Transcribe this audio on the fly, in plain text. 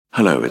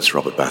Hello, it's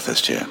Robert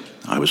Bathurst here.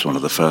 I was one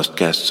of the first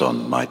guests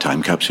on My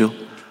Time Capsule,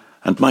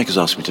 and Mike has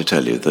asked me to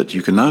tell you that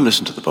you can now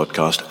listen to the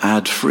podcast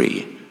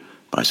ad-free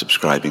by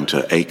subscribing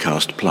to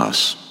Acast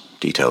Plus.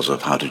 Details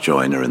of how to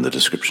join are in the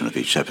description of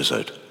each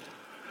episode.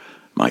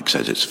 Mike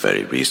says it's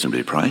very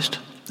reasonably priced.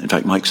 In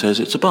fact, Mike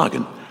says it's a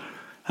bargain.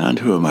 And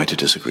who am I to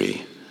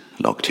disagree?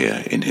 Locked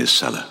here in his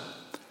cellar.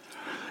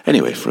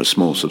 Anyway, for a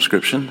small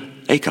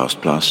subscription, Acast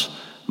Plus,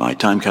 My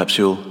Time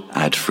Capsule,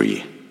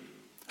 ad-free.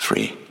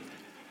 Free.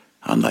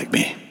 Unlike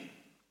me.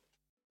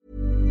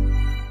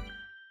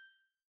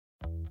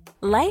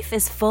 Life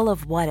is full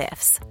of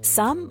what-ifs.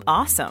 Some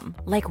awesome,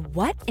 like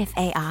what if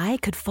AI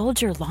could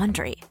fold your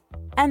laundry?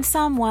 And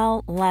some,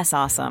 well, less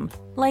awesome,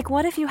 like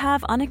what if you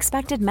have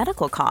unexpected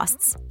medical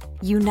costs?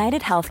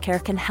 United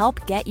Healthcare can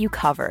help get you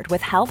covered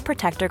with Health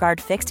Protector Guard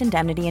fixed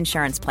indemnity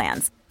insurance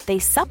plans. They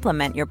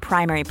supplement your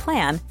primary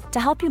plan to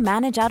help you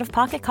manage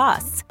out-of-pocket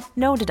costs.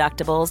 No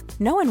deductibles,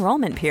 no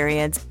enrollment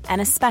periods,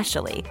 and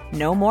especially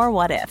no more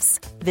what-ifs.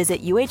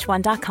 Visit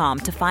uh1.com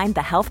to find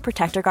the Health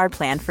Protector Guard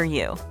plan for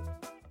you.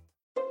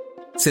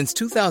 Since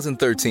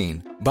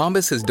 2013,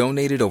 Bombas has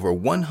donated over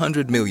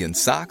 100 million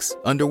socks,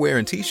 underwear,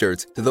 and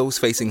T-shirts to those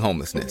facing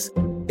homelessness.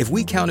 If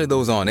we counted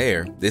those on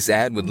air, this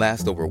ad would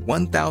last over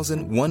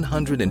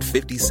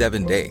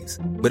 1,157 days.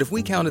 But if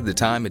we counted the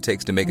time it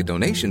takes to make a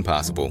donation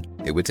possible,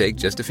 it would take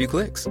just a few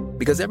clicks.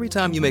 Because every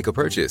time you make a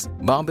purchase,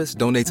 Bombas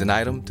donates an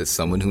item to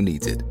someone who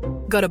needs it.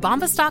 Go to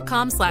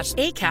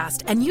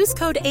bombas.com/ACAST and use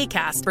code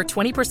ACAST for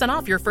 20%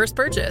 off your first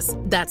purchase.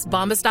 That's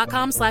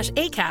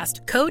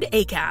bombas.com/ACAST, code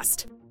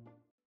ACAST.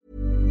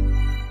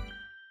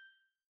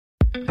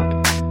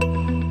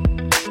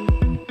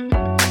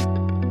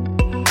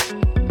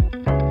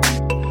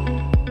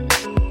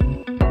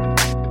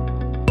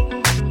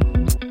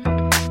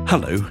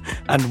 Hello,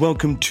 and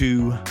welcome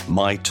to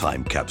My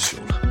Time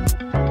Capsule.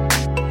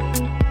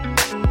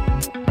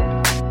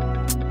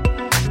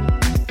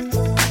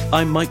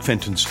 I'm Mike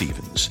Fenton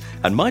Stevens,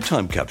 and My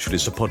Time Capsule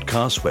is a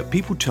podcast where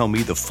people tell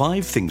me the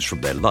 5 things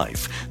from their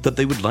life that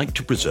they would like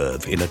to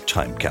preserve in a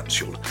time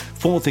capsule.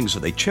 4 things that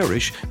they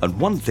cherish, and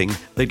 1 thing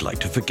they'd like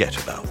to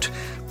forget about.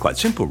 Quite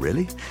simple,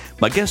 really.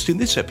 My guest in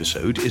this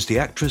episode is the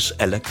actress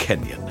Ella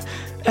Kenyon.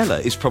 Ella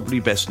is probably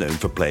best known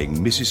for playing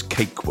Mrs.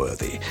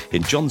 Cakeworthy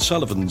in John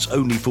Sullivan's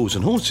Only Fools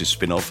and Horses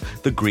spin-off,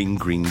 The Green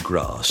Green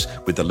Grass,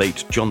 with the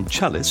late John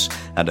Challis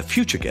and a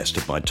future guest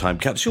of My Time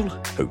Capsule,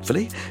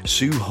 hopefully,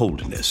 Sue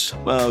Holderness.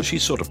 Well, she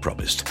sort of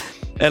promised.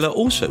 Ella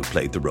also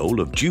played the role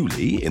of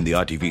Julie in the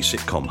ITV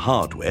sitcom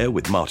Hardware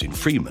with Martin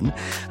Freeman,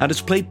 and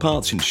has played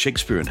parts in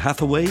Shakespeare and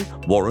Hathaway,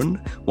 Warren,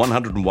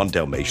 101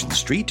 Dalmatian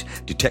Street,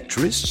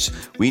 Detectorists,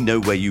 We Know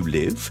Where You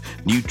Live,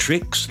 New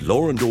Tricks,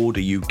 Law and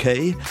Order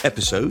UK,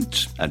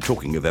 episodes, and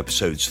talking of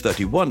episodes,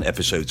 31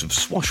 episodes of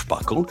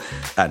Swashbuckle,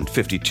 and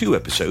 52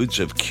 episodes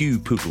of Q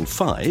Poodle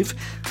 5,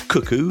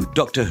 Cuckoo,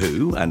 Doctor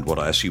Who, and what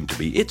I assume to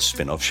be its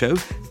spin-off show,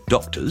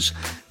 Doctors,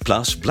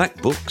 plus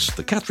Black Books,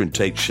 The Catherine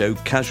Tate Show,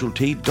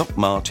 Casualty, Doc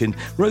Martin,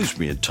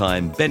 Rosemary and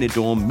Thyme,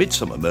 Benidorm,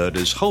 Midsummer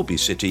Murders, Holby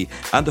City,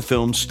 and the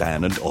film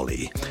Stan and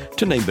Ollie,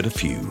 to name but a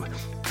few.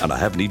 And I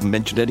haven't even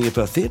mentioned any of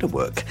her theatre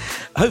work.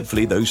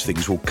 Hopefully those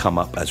things will come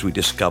up as we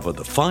discover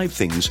the 5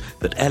 things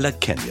that Ella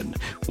Kenyon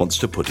wants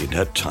to put in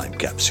her time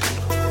capsule.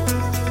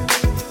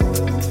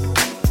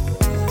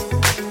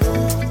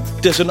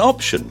 There's an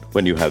option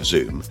when you have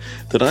Zoom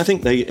that I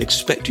think they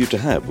expect you to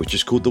have, which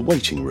is called the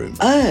waiting room.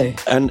 Oh.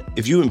 And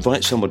if you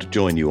invite someone to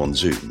join you on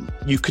Zoom,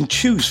 you can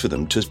choose for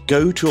them to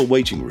go to a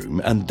waiting room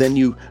and then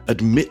you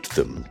admit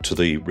them to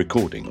the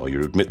recording or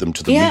you admit them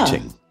to the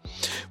meeting,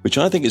 which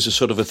I think is a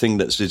sort of a thing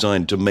that's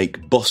designed to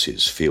make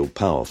bosses feel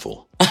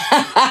powerful.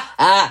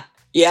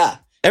 Yeah.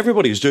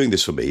 Everybody who's doing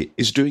this for me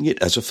is doing it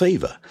as a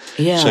favour.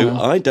 Yeah. So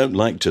I don't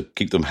like to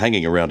keep them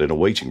hanging around in a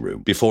waiting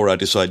room before I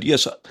decide,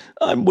 yes,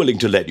 I'm willing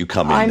to let you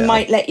come in I now.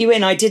 might let you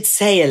in. I did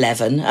say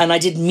 11, and I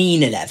did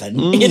mean 11,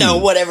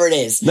 whatever it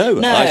is. No.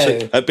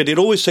 But it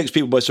always takes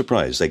people by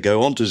surprise. They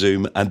go onto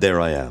Zoom, and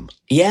there I am.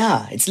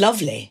 Yeah, it's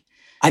lovely.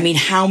 I mean,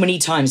 how many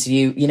times have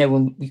you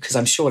because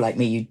I'm sure like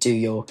me, you do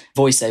your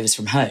voiceovers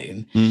from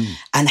home.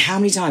 And how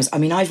many times, I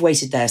mean, I've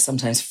waited there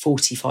sometimes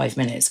 45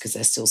 minutes because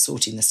they're still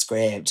sorting the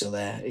script or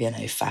they're,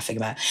 faffing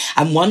about.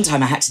 And one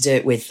time I had to do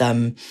it with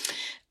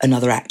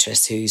another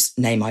actress whose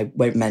name I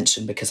won't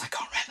mention because I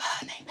can't remember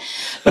her name.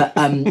 But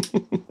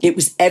it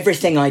was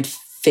everything I'd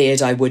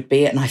feared I would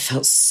be, and I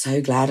felt so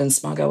glad and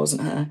smug I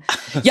wasn't her.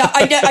 Yeah,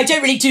 I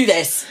don't really do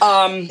this. No,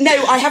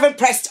 I haven't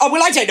pressed. Oh,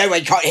 well, I don't know why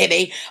you can't hear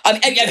me.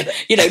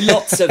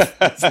 Lots of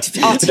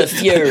utter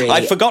fury.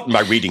 I'd forgotten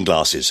my reading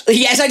glasses.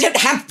 Yes, I don't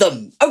have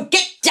them. Oh,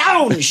 get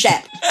down,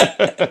 Shep.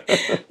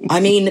 I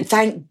mean,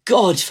 thank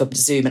God for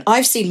Zoom. And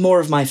I've seen more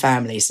of my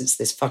family since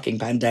this fucking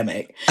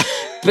pandemic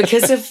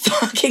because of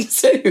fucking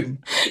Zoom.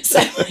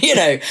 So,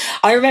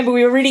 I remember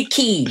we were really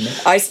keen.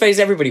 I suppose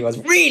everybody was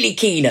really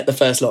keen at the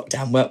first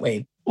lockdown, weren't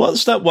we?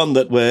 What's that one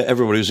where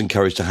everybody was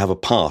encouraged to have a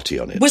party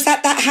on it? Was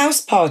that house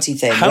party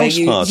thing? House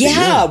party,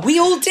 yeah, we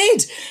all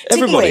did.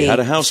 Everybody had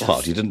a house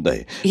party, didn't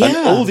they? Yeah. And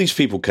all these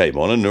people came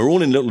on, and they're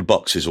all in little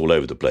boxes all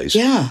over the place.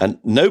 Yeah. And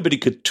nobody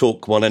could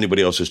talk while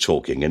anybody else was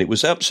talking, and it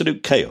was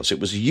absolute chaos. It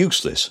was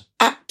useless.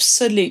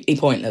 Absolutely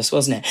pointless,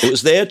 wasn't it? It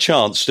was their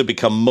chance to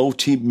become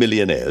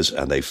multi-millionaires,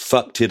 and they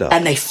fucked it up.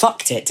 And they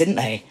fucked it, didn't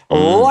they?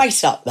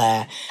 Right up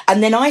there.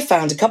 And then I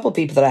found a couple of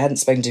people that I hadn't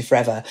spoken to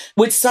forever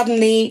would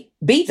suddenly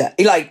be there.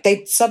 Like,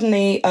 they'd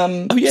suddenly...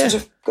 sort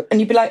of, and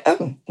you'd be like,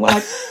 oh,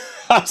 well,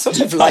 I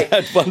sort of like...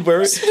 I had one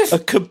where a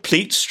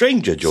complete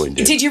stranger joined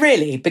in. Did you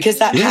really? Because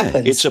that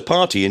happens. It's a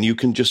party, and you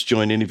can just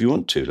join in if you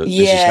want to. Look,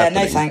 yeah,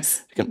 no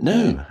thanks.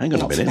 No, hang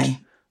on a minute. For me.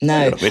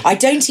 No, I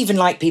don't even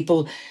like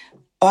people...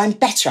 Oh, I'm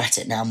better at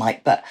it now,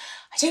 Mike, but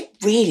I don't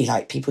really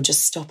like people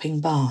just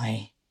stopping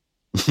by,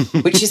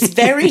 which is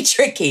very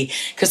tricky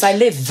because I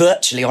live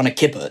virtually on a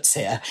kibbutz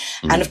here.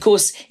 And of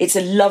course, it's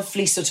a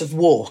lovely sort of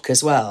walk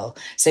as well.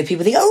 So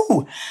people think,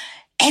 oh,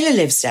 Ella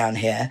lives down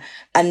here,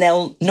 and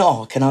they'll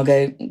knock and I'll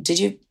go, did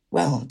you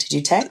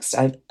text?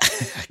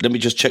 Let me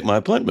just check my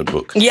appointment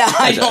book. Yeah,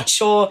 I'm not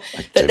sure.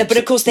 But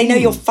of course, they know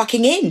you're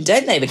fucking in,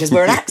 don't they? Because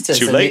we're an actor.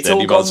 Too late, it's then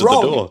all you've gone answered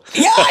wrong. the door.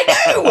 Yeah,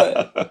 I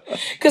know.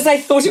 Because I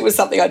thought it was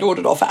something I'd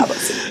ordered off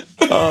Amazon.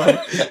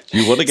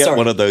 You want to get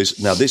one of those.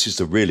 Now, this is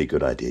the really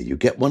good idea. You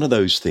get one of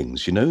those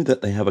things, you know,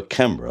 that they have a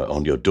camera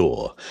on your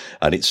door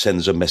and it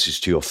sends a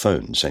message to your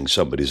phone saying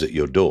somebody's at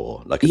your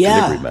door, like a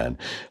delivery man.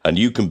 And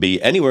you can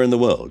be anywhere in the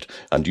world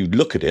and you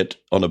look at it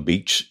on a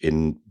beach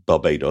in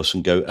Barbados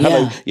and go,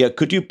 hello,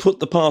 could you put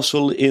the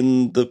parcel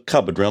in the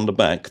cupboard round the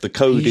back? The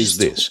code is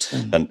this.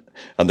 And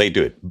they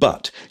do it.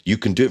 But you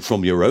can do it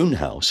from your own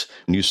house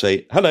and you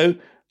say, hello,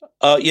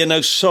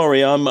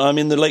 sorry, I'm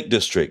in the Lake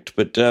District,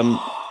 but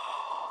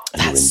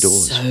and you're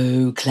indoors.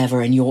 So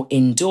clever, and you're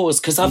indoors.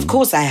 Because, of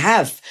course, I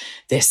have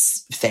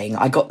this thing.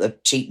 I got the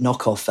cheap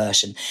knockoff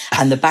version,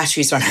 and the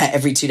batteries run out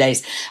every 2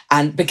 days.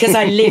 And because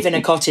I live in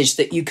a cottage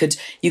that you could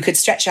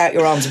stretch out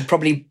your arms and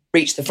probably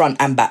reach the front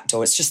and back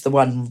door. It's just the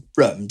one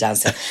room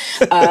downstairs.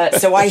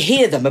 So I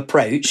hear them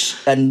approach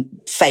and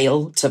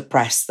fail to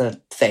press the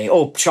thing,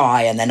 or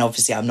try, and then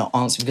obviously I'm not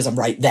answering because I'm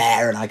right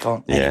there and I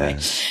can't. Anyway.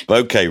 Yeah.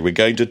 Okay, we're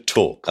going to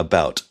talk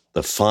about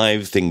the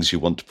 5 things you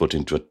want to put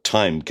into a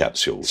time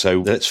capsule.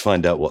 So let's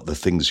find out what the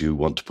things you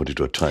want to put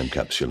into a time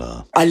capsule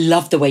are. I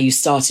love the way you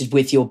started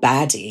with your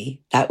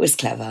baddie. That was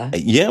clever.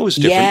 Yeah, it was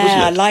different, wasn't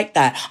it? I like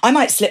that. I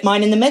might slip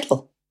mine in the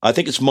middle. I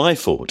think it's my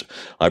fault.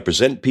 I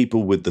present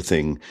people with the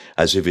thing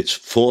as if it's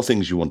 4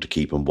 things you want to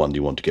keep and 1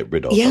 you want to get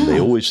rid of. Yeah. And they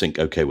always think,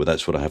 okay, well,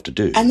 that's what I have to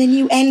do. And then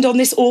you end on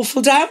this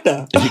awful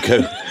downer. And you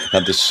go,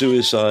 and the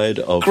suicide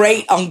of...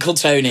 Great Uncle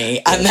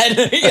Tony. And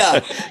then,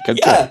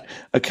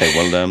 Okay,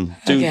 well,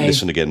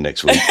 listen again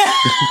next week.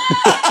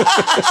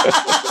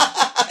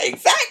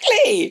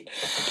 Exactly.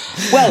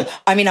 Well,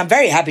 I mean, I'm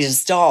very happy to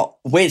start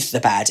with the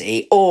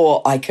baddie,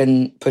 or I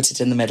can put it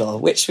in the middle.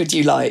 Which would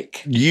you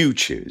like? You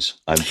choose.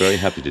 I'm very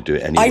happy to do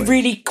it anyway. I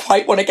really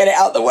quite want to get it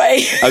out of the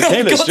way.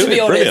 Okay, let's do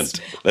it.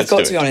 Brilliant. I've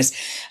got to be honest.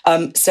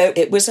 So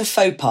it was a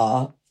faux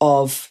pas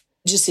of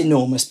just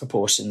enormous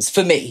proportions,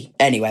 for me,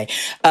 anyway.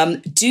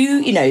 Do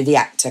you know the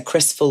actor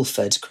Christopher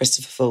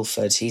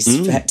Fulford? He's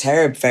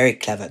a very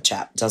clever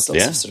chap, does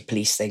lots of sort of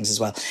police things as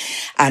well.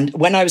 And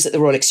when I was at the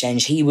Royal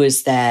Exchange, he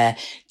was there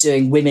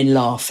doing Women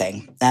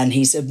Laughing, and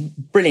he's a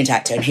brilliant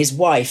actor. And his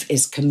wife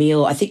is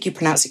Camille, I think you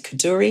pronounce it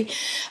Kaduri,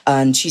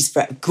 and she's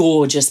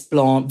gorgeous,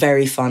 blonde,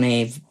 very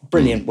funny,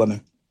 brilliant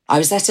woman. I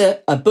was at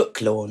a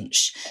book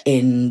launch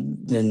and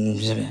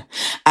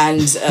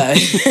I'd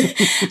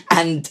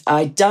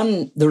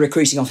done the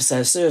recruiting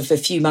officer sort of a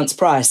few months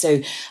prior.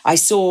 So I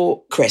saw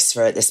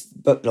Christopher at this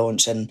book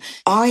launch, and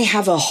I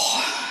have a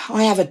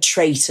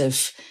trait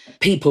of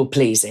people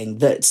pleasing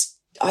that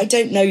I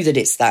don't know that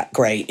it's that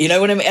great. You know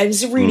what I mean?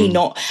 It's really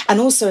not. And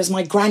also, as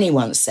my granny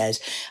once said,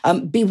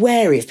 be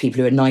wary of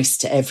people who are nice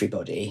to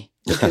everybody,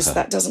 because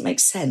that doesn't make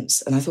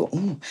sense. And I thought,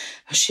 oh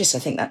shit, I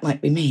think that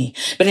might be me.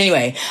 But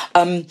anyway,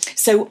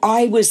 so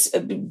I was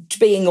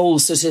being all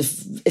sort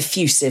of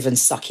effusive and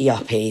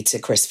sucky-uppy to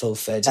Chris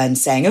Fulford and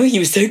saying, oh, he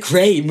was so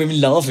great, and women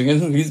laughing,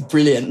 oh, he was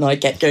brilliant, and I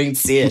kept going to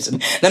see it.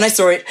 And then I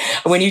saw it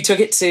when you took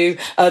it to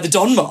the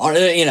Donmar,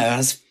 I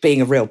was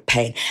being a real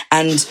pain.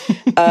 And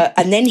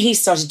then he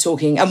started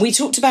talking, and we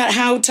talked about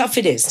how tough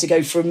it is to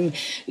go from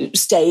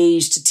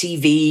stage to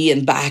TV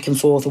and back and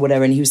forth or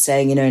whatever. And he was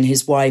saying, and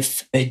his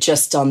wife had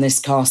just done this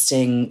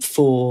casting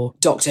for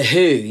Doctor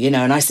Who,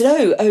 and I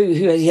said,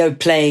 who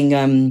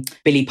playing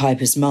Billie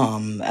Piper's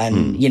mum,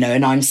 and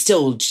and I'm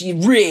still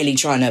really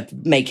trying to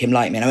make him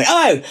like me. And I went,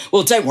 oh,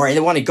 well, don't worry,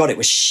 the one who got it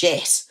was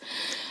shit.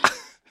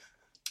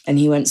 And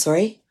he went,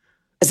 sorry?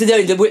 I said,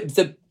 no,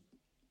 the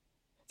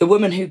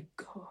woman who,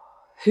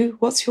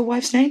 what's your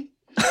wife's name?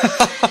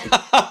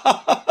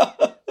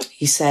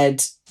 He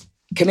said,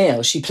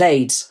 Camille, she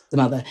played the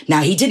mother.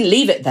 Now, he didn't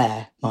leave it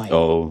there, Mike,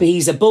 but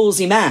he's a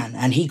ballsy man,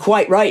 and he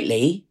quite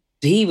rightly,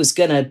 he was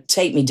going to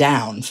take me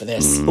down for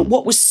this. But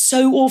what was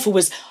so awful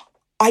was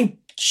I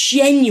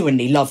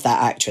genuinely love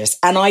that actress.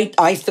 And I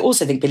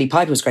also think Billie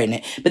Piper was great in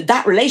it. But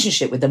that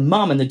relationship with the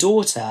mum and the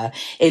daughter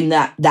in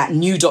that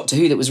new Doctor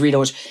Who that was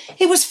relaunched,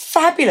 it was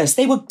fabulous.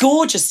 They were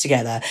gorgeous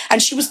together.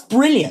 And she was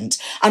brilliant.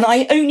 And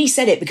I only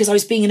said it because I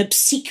was being an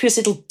obsequious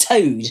little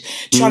toad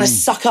trying to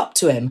suck up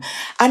to him.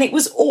 And it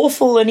was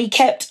awful. And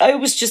it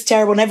was just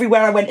terrible. And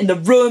everywhere I went in the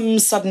room,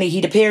 suddenly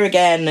he'd appear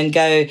again and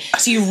go,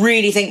 so you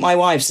really think my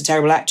wife's a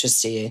terrible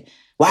actress to you?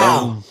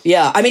 Wow.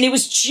 Yeah. I mean, it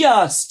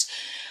was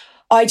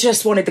I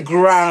just wanted the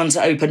ground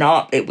to open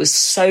up. It was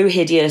so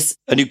hideous.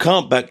 And you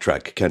can't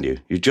backtrack, can you?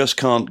 You just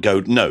can't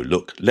go, no,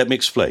 look, let me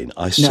explain.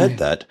 I said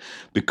that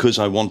because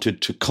I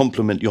wanted to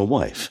compliment your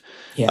wife.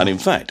 Yeah. And in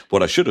fact,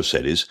 what I should have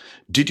said is,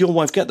 did your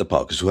wife get the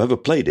part? Because whoever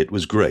played it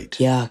was great.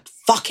 Yeah.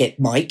 Fuck it,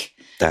 Mike.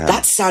 Damn.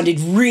 That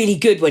sounded really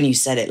good when you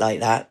said it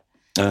like that.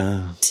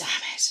 Damn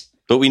it.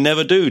 But we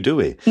never do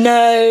we?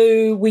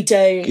 No, we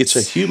don't. It's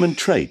a human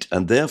trait,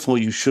 and therefore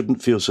you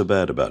shouldn't feel so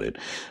bad about it.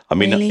 I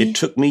mean, Really? It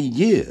took me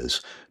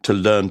years to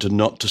learn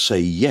not to say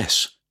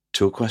yes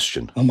to a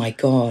question. Oh, my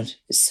God.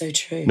 It's so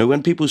true. No,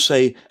 when people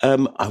say,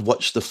 I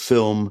watched the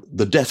film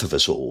The Death of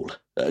Us All,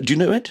 do you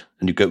know it?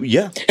 And you go,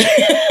 yeah.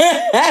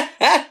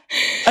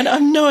 And I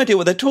have no idea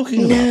what they're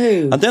talking about.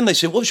 No. And then they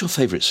say, what's your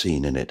favourite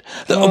scene in it?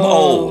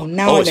 Now I'm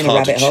it's in a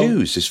hard to rabbit hole.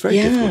 choose. It's very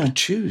difficult to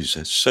choose.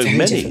 There's so Very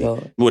many.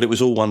 difficult. Well, it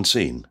was all one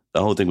scene.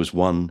 The whole thing was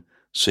one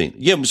scene.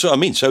 Yeah, so I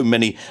mean, so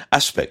many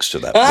aspects to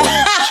that one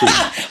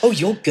scene. Oh,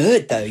 you're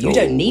good, though. You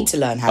don't need to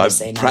learn how to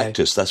say no.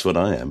 Practice, that's what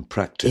I am,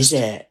 practice. Is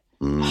it?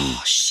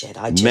 Oh, shit.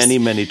 Many,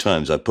 many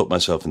times I put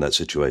myself in that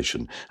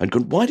situation and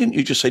gone, why didn't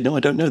you just say, no, I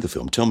don't know the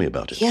film, tell me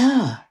about it?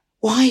 Yeah.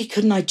 Why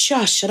couldn't I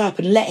just shut up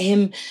and let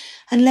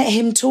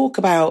him talk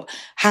about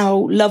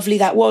how lovely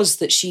that was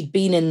that she'd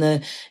been in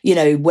the,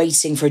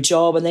 waiting for a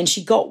job and then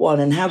she got one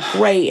and how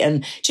great,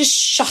 and just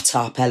shut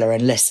up, Ella,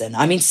 and listen.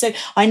 I mean, so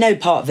I know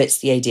part of it's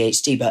the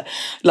ADHD, but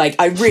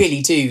I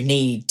really do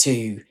need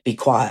to be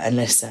quiet and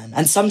listen.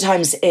 And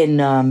sometimes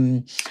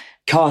in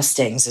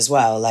castings as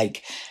well,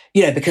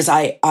 because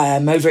I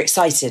am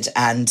overexcited,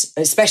 and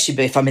especially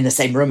if I'm in the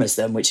same room as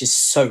them, which is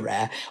so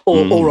rare,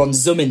 or on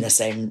Zoom in the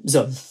same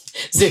Zoom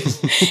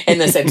in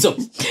the same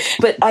Zoom.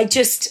 But I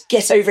just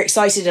get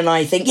overexcited and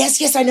I think,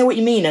 yes, I know what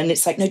you mean. And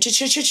it's like, no, just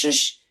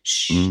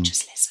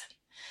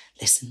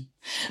listen.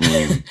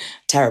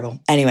 Terrible.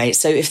 Anyway,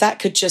 so if that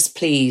could just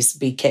please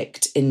be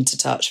kicked into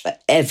touch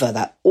forever,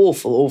 that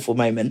awful, awful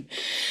moment.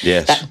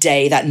 Yes. That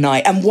day, that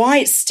night. And why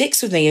it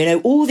sticks with me,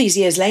 all these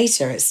years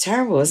later, it's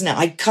terrible, isn't it?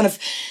 I kind of,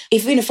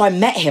 even if I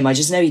met him, I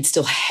just know he'd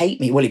still hate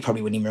me. Well, he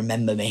probably wouldn't even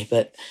remember me,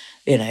 but,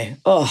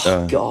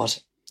 God.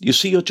 You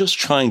see, you're just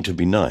trying to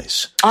be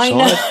nice. I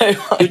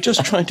know. You're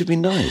just trying to be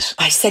nice.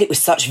 I said it with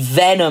such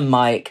venom,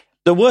 Mike.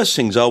 The worst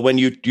things are when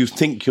you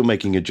think you're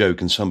making a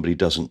joke and somebody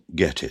doesn't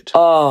get it.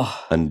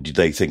 Oh. And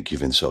they think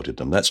you've insulted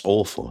them. That's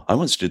awful. I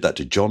once did that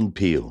to John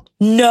Peel.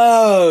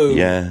 No.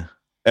 Yeah.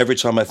 Every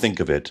time I think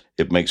of it,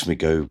 it makes me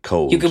go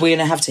cold. We're going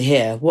to have to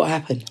hear. What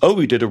happened? Oh,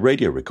 we did a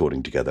radio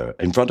recording together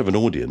in front of an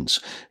audience.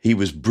 He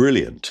was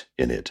brilliant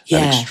in it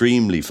and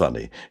extremely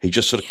funny. He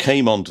just sort of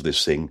came onto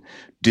this thing,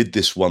 did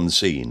this one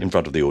scene in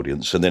front of the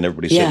audience, and then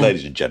everybody said,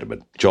 ladies and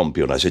gentlemen, John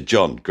Peel. And I said,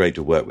 John, great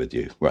to work with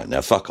you. Right,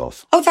 now fuck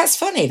off. Oh, that's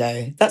funny,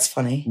 though. That's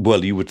funny.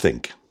 Well, you would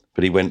think.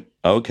 But he went,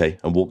 oh, okay,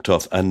 and walked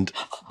off. And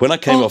when I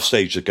came off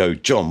stage to go,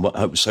 John,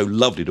 it was so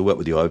lovely to work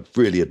with you. I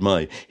really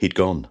admire you. He'd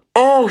gone.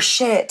 Oh,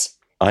 shit.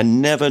 I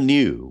never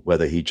knew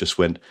whether he just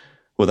went,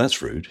 well,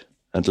 that's rude,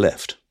 and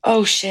left.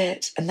 Oh,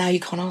 shit. And now you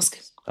can't ask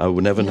him. I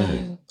will never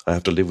know. I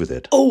have to live with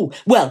it. Oh,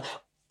 well,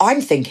 I'm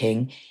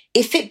thinking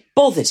if it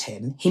bothered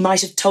him, he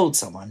might have told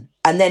someone.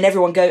 And then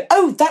everyone go,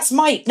 oh, that's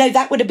Mike. No,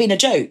 that would have been a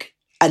joke.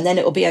 And then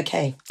it'll be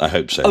okay. I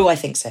hope so. Oh, I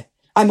think so.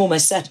 I'm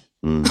almost certain.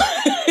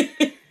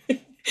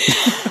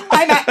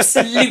 I'm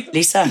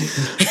absolutely certain.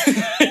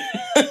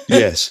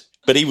 Yes.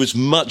 But he was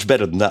much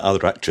better than that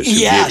other actress who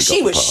really got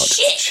she was the part.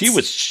 shit. She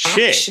was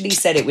shit. Actually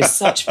said it with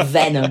such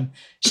venom.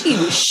 She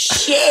was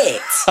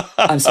shit.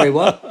 I'm sorry,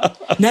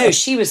 what? No,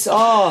 she was,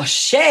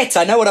 shit.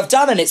 I know what I've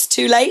done and it's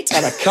too late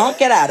and I can't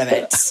get out of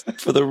it.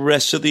 For the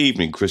rest of the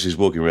evening, Chris is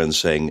walking around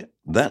saying,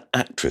 that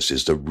actress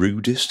is the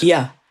rudest.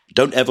 Yeah.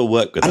 Don't ever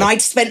work with her. And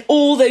I'd spent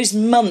all those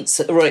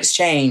months at the Royal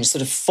Exchange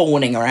sort of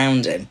fawning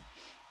around him.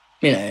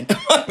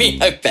 I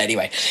mean,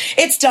 anyway.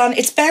 It's done.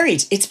 It's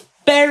buried. It's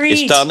buried.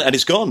 It's done and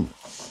it's gone.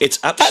 It's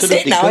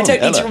absolutely gone. That's it now. I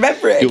don't need to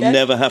remember it again. You'll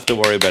never have to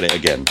worry about it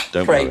again.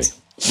 Don't Great. worry.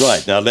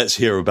 Right, now let's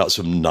hear about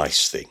some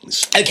nice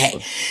things.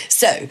 Okay,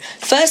 so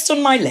first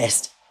on my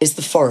list is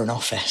the Foreign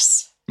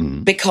Office.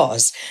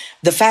 Because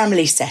the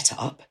family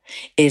setup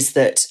is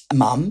that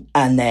mum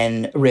and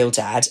then real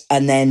dad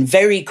and then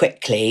very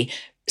quickly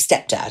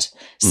stepdad.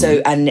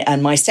 So,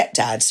 and my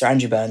stepdad, Sir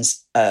Andrew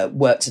Burns,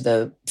 worked at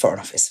the Foreign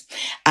Office.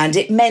 And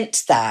it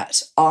meant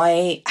that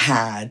I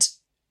had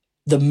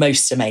the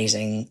most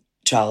amazing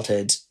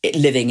childhood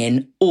living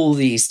in all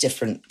these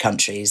different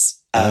countries.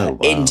 Wow.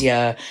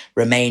 India,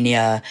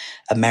 Romania,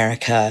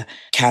 America,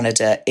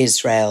 Canada,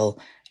 Israel.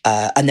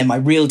 And then my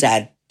real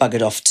dad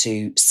buggered off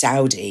to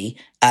Saudi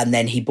And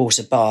then he bought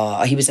a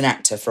bar. He was an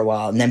actor for a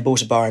while and then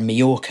bought a bar in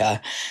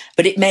Mallorca.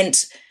 But it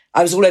meant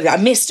I was all over. I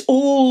missed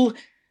all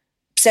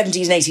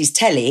 70s and 80s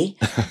telly,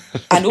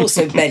 and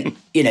also meant,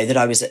 that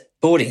I was at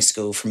boarding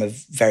school from a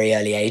very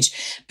early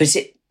age. But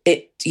it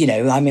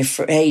I'm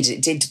afraid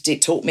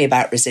it taught me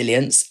about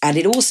resilience. And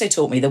it also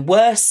taught me the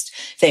worst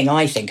thing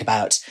I think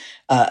about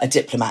a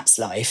diplomat's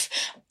life,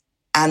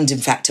 and in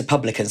fact a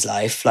publican's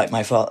life, like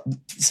my father,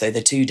 so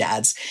the two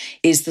dads,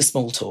 is the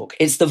small talk.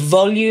 It's the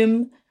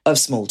volume of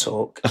small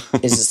talk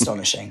is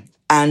astonishing.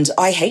 And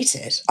I hate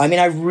it. I mean,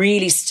 I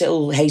really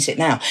still hate it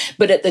now.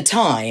 But at the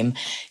time,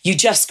 you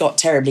just got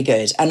terribly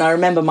good. And I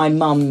remember my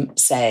mum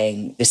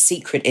saying, the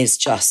secret is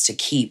just to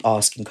keep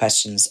asking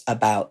questions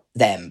about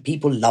them.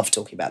 People love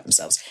talking about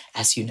themselves,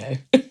 as you know.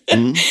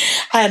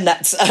 And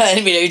that's,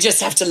 you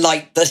just have to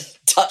light the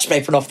touch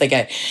paper and off they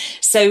go.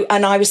 So,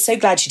 and I was so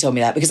glad she told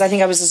me that, because I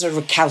think I was a sort of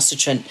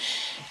recalcitrant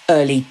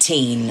early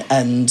teen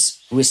and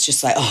was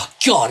just like, oh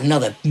God,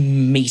 another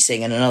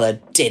meeting and another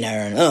dinner,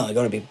 and I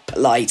got to be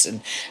polite,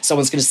 and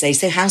someone's going to say,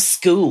 so how's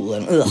school?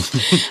 And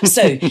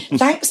So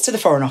thanks to the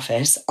Foreign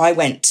Office, I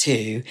went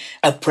to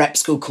a prep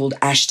school called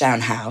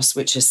Ashdown House,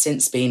 which has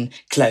since been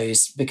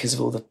closed because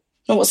of all the,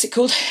 what's it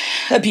called?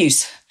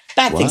 Abuse.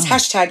 Bad things,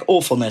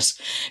 #awfulness.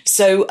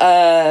 So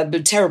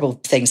terrible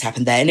things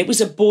happened there. And it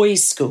was a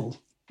boys' school.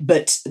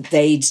 But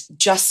they'd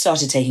just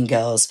started taking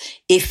girls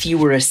if you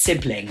were a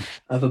sibling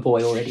of a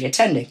boy already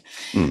attending.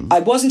 I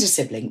wasn't a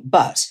sibling,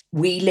 but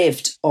we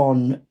lived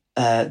on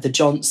the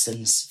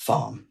Johnsons'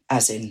 farm,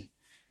 as in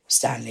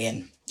Stanley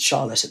and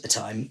Charlotte at the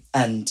time,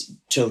 and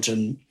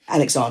children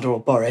Alexander or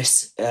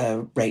Boris,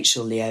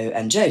 Rachel, Leo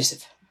and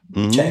Joseph.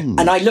 Joe.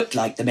 And I looked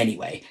like them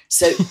anyway.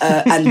 So,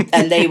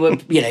 and they were,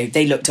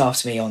 they looked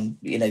after me on,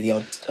 the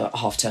odd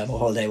half term or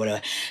holiday,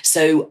 whatever.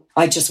 So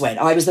I just went.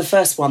 I was the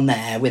first one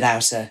there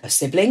without a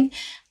sibling,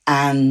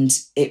 and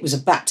it was a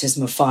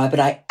baptism of fire, but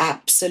I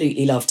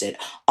absolutely loved it.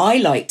 I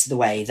liked the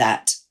way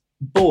that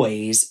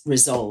boys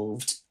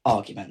resolved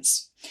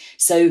arguments.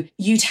 So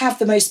you'd have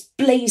the most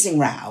blazing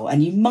row,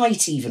 and you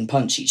might even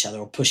punch each other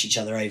or push each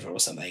other over or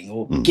something,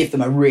 or give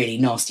them a really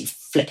nasty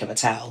flick of a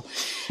towel.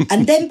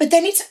 But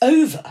then it's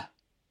over.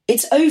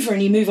 It's over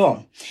and you move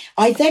on.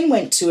 I then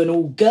went to an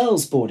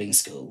all-girls boarding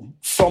school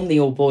from the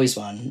all-boys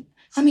one.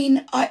 I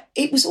mean,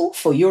 it was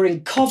awful. You're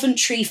in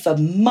Coventry for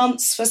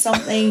months for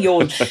something.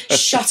 You're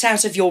shut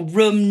out of your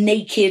room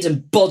naked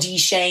and body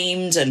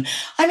shamed. And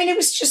I mean, it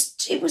was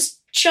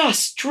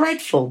just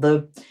dreadful.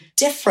 The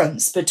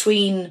difference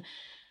between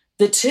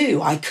the two.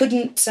 I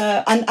couldn't,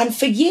 and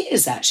for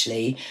years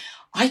actually,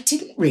 I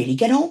didn't really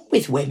get on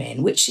with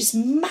women, which is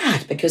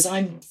mad because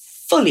I'm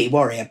fully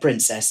warrior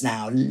princess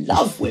now.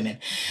 Love women.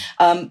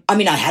 I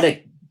mean, I had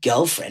a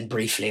girlfriend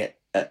briefly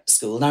at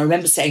school, and I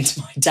remember saying to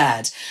my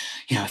dad,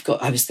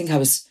 I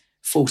was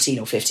 14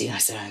 or 15. I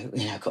said,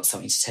 I've got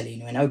something to tell you.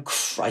 And he went, oh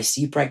Christ,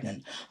 are you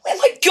pregnant? I went,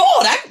 my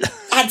God,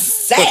 I had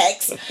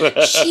sex.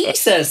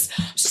 Jesus.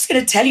 I was just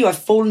going to tell you I've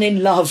fallen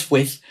in love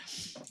with,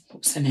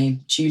 what's her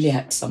name?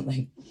 Juliet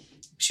something.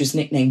 She was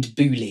nicknamed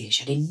Booley.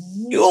 She had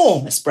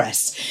enormous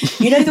breasts.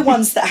 The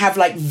ones that have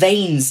like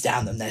veins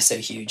down them. They're so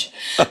huge.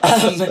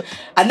 And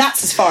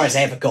that's as far as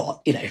I ever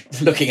got,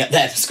 looking at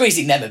them,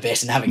 squeezing them a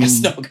bit and having a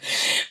snog.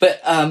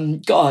 But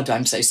God,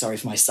 I'm so sorry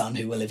for my son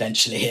who will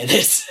eventually hear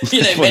this.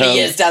 Many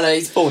years down the line,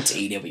 he's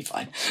 14, he'll be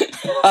fine.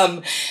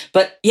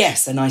 But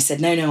yes, and I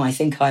said, no, I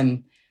think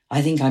I'm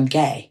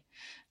gay.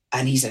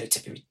 And he said,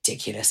 it'd be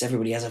ridiculous.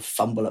 Everybody has a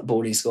fumble at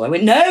boarding school. I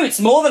went, no, it's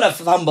more than a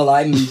fumble.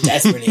 I'm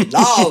desperately in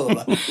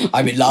love.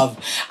 I'm in love.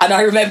 And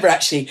I remember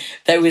actually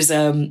there was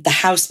the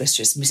house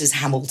mistress, Mrs.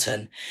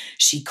 Hamilton.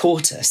 She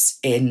caught us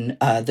in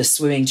the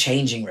swimming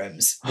changing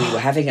rooms. We were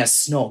having a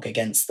snog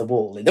against the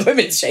wall in the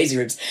women's changing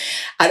rooms.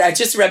 And I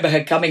just remember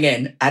her coming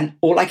in and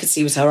all I could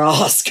see was her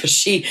ass because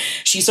she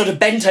sort of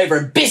bent over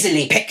and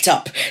busily picked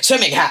up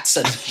swimming hats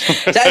and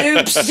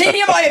see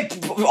me in my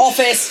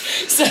office.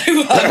 So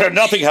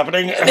nothing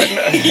happening.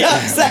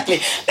 Yeah, exactly.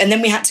 And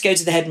then we had to go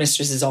to the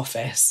headmistress's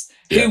office,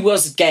 who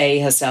was gay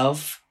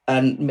herself,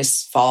 and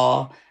Miss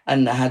Farr,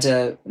 and had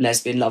a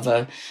lesbian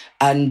lover.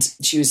 And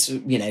she was,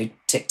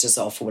 ticked us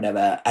off or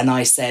whatever. And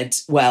I said,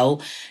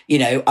 well,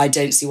 I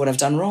don't see what I've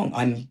done wrong.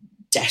 I'm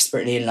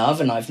desperately in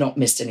love and I've not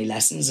missed any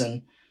lessons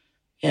and,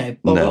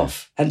 bog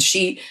off. And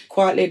she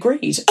quietly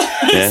agreed.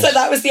 Yes. So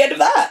that was the end of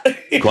that.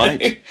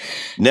 Quite.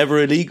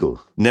 Never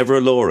illegal. Never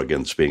a law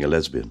against being a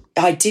lesbian.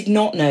 I did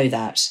not know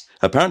that.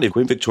 Apparently,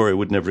 Queen Victoria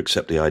would never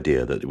accept the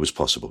idea that it was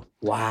possible.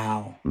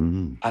 Wow.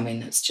 I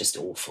mean, it's just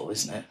awful,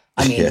 isn't it?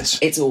 I mean, yes.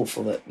 It's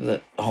awful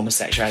that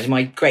homosexuality...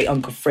 My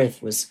great-uncle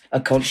Frith was a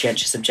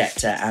conscientious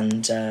objector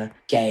and a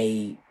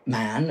gay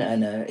man,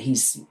 and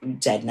he's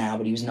dead now,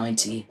 but he was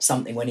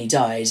 90-something when he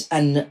died.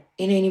 And,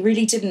 he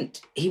really didn't...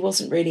 He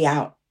wasn't really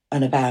out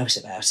and about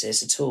it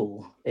at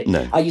all.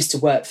 No. I used to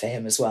work for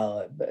him as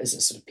well, as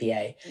a sort of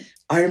PA.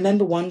 I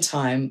remember one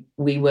time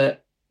we were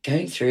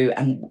going through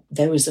and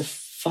there was a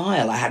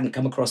file I hadn't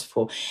come across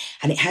before,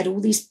 and it had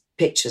all these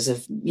pictures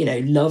of, you know,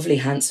 lovely,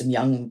 handsome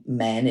young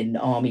men in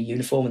army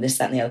uniform and this,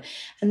 that, and the other.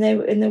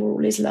 And they were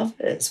all his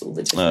lovers, all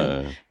the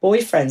different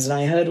boyfriends. And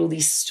I heard all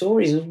these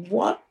stories. It was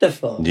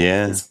wonderful.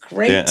 Yeah. It's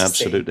great. Yeah, to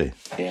absolutely.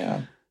 See.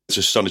 Yeah. It's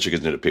astonishing,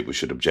 isn't it, that people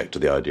should object to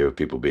the idea of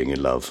people being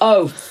in love.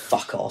 Oh,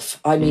 fuck off.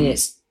 I mean,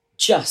 it's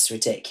just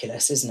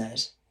ridiculous, isn't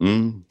it?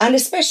 Mm. And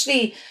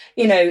especially,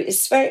 you know,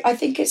 I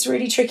think it's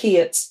really tricky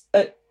at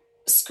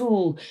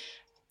school.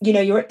 You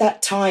know, you're at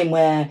that time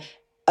where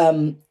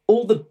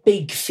all the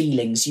big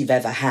feelings you've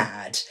ever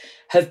had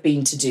have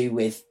been to do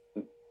with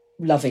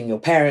loving your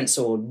parents,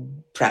 or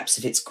perhaps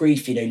if it's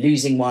grief, you know,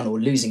 losing one or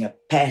losing a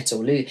pet,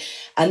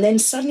 and then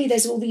suddenly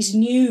there's all these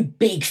new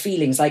big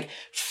feelings, like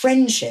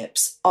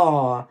friendships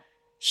are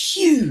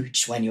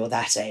huge when you're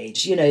that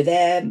age, you know,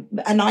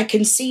 and I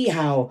can see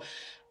how,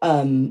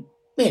 you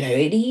know,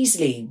 it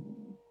easily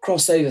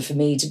cross over for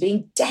me to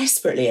being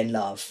desperately in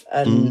love.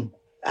 And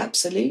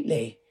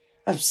absolutely.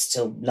 I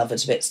still love her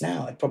to bits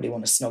now. I'd probably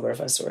want to snog her if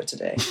I saw her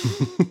today.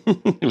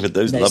 With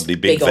those lovely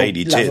big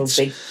veiny tits.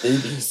 Big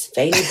boobies.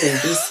 Veiny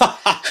boobies.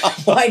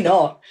 Why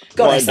not?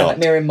 God, I sound like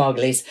Miriam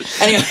Margolyes.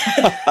 Anyway.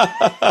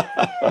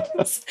 I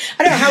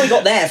don't know how we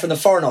got there from the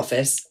Foreign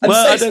Office.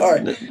 I'm so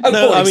sorry.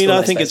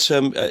 I think it's,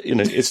 you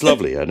know, it's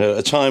lovely. I know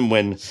a time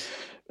when,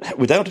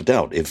 without a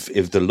doubt,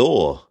 if the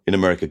law in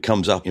America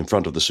comes up in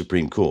front of the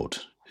Supreme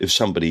Court, if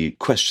somebody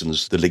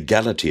questions the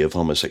legality of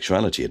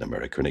homosexuality in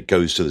America and it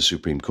goes to the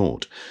Supreme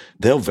Court,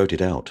 they'll vote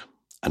it out.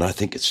 And I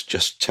think it's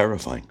just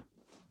terrifying.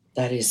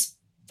 That is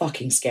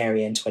fucking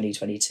scary in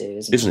 2022,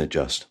 isn't it? Isn't it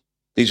just?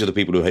 These are the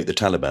people who hate the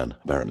Taliban,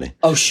 apparently.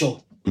 Oh,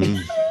 sure.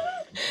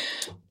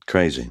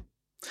 Crazy.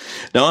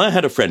 Now, I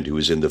had a friend who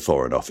was in the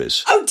Foreign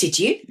Office. Oh, did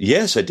you?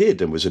 Yes, I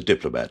did, and was a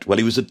diplomat. Well,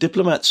 he was a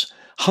diplomat's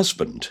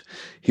husband.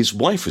 His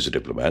wife was a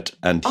diplomat,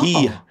 and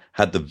he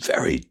had the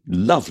very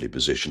lovely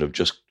position of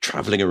just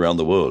travelling around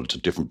the world to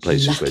different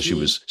places where she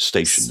was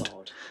stationed.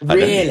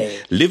 Really?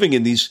 Living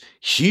in these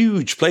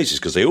huge places,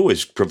 because they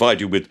always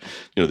provide you with,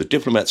 you know, the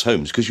diplomats'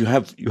 homes, because you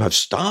have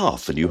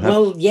staff and you have...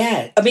 Well,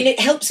 yeah. I mean, it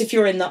helps if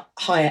you're in the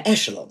higher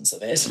echelons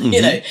of it.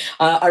 You know,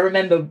 I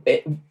remember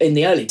in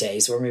the early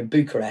days when we were in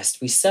Bucharest,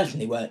 we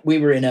certainly weren't. We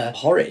were in a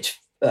horrid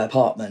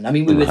apartment. I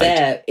mean, we were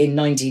there in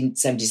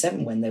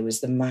 1977 when there was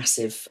the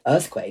massive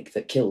earthquake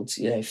that killed,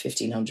 you know,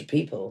 1,500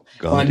 people.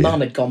 My mum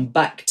had gone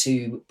back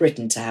to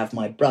Britain to have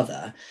my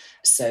brother.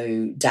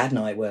 So Dad and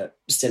I were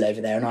still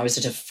over there, and I was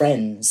at a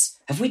friend's.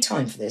 Have we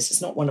time for this?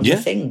 It's not one of the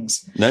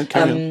things. No,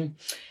 carry on.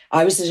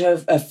 I was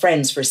at a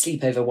friend's for a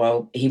sleepover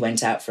while he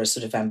went out for a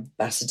sort of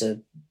ambassador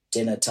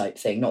dinner type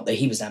thing. Not that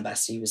he was an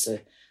ambassador, he was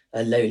a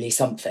lowly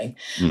something.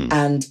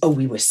 And,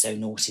 we were so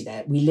naughty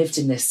there. We lived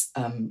in this,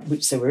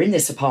 so we're in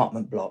this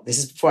apartment block. This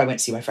is before I went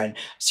to see my friend. I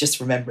was just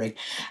remembering.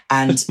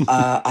 And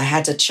I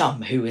had a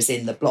chum who was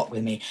in the block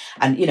with me.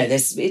 And, you know, it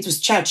was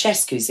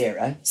Ceausescu's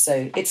era,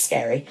 so it's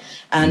scary.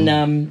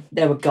 And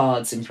there were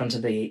guards in front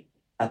of the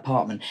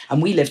apartment.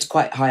 And we lived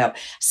quite high up.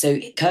 So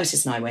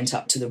Curtis and I went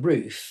up to the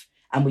roof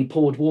and we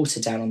poured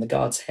water down on the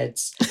guards'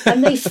 heads.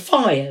 And they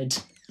fired.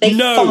 They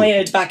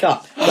fired back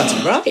up.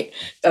 That's right.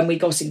 And we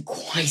got in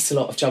quite a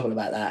lot of trouble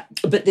about that.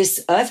 But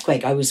this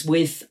earthquake, I was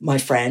with my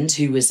friend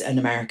who was an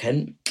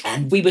American,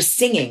 and we were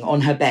singing on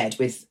her bed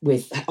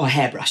with our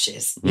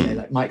hairbrushes, you know,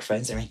 like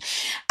microphones and everything,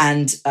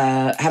 and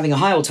having a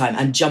high old time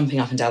and jumping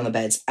up and down the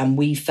beds. And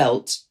we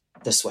felt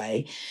the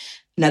sway.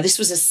 Now, this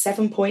was a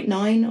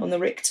 7.9 on the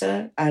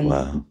Richter,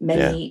 and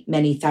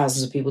many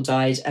thousands of people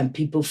died, and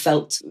people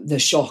felt the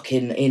shock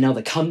in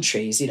other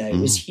countries. You know, it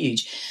was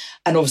huge.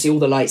 And obviously all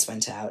the lights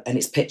went out and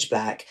it's pitch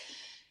black.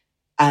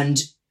 And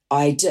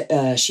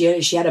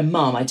she had a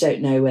mum, I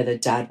don't know where the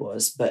dad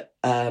was, but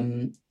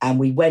and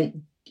we went,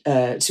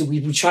 so we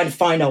were trying to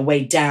find our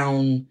way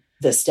down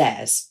the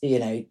stairs, you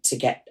know, to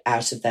get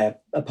out of their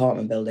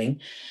apartment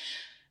building.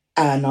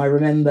 And I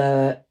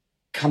remember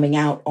coming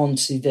out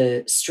onto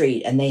the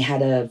street and they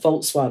had a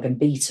Volkswagen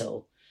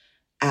Beetle.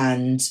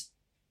 And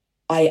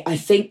I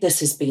think this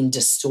has been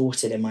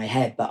distorted in my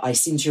head, but I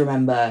seem to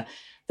remember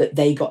that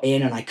they got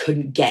in and I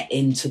couldn't get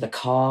into the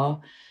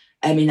car.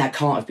 I mean, that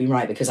can't have been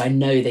right because I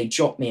know they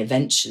dropped me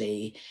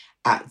eventually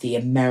at the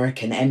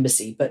American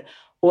embassy. But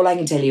all I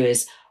can tell you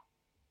is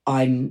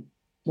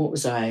what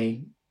was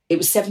I? It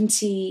was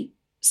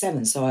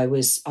 77. So I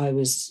was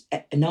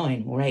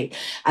 9 or 8.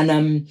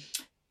 And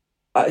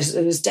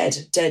it was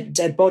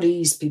dead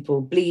bodies,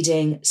 people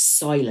bleeding,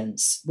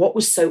 silence. What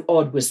was so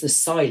odd was the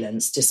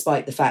silence,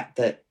 despite the fact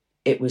that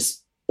it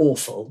was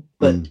awful,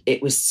 but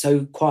it was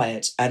so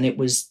quiet, and it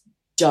was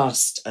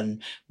dust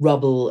and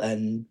rubble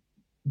and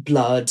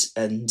blood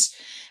and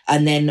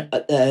then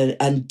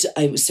and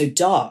it was so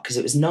dark because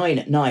it was 9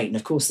 at night, and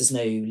of course there's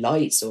no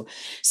lights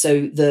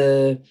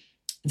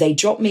they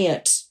dropped me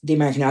at the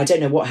American. I don't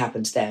know what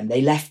happened to them.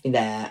 They left me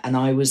there and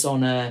I was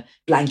on a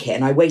blanket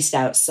and I waited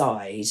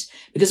outside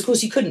because of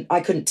course I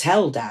couldn't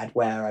tell Dad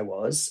where I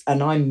was,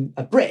 and I'm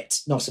a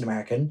Brit, not an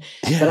American,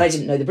 but I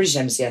didn't know the British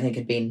embassy I think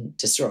had been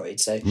destroyed.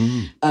 So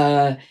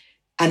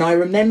and I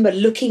remember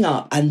looking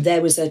up and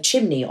there was a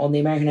chimney on the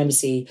American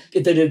embassy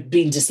that had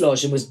been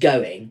dislodged and was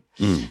going.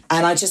 And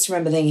I just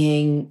remember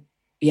thinking,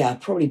 yeah,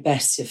 probably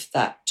best if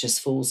that just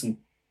falls and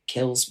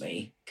kills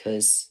me,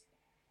 because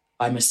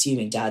I'm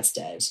assuming Dad's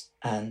dead,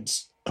 and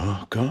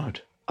Oh,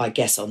 God. I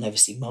guess I'll never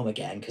see Mum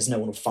again because no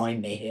one will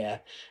find me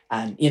here.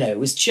 And, you know, it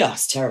was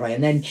just terrifying.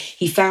 And then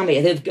he found me.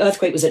 The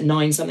earthquake was at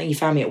 9 something. He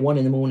found me at 1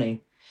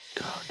 a.m.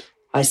 God.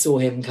 I saw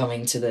him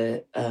coming to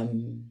the,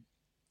 and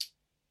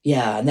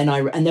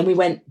then we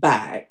went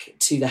back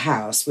to the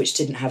house, which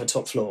didn't have a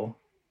top floor.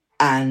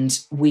 And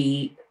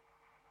we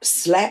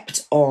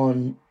slept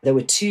on, there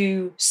were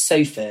 2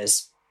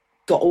 sofas,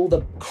 got all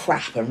the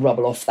crap and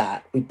rubble off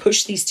that. We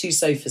pushed these 2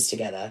 sofas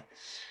together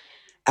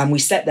and we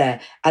slept there.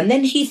 And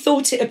then he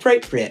thought it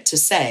appropriate to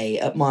say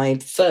at my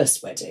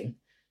first wedding,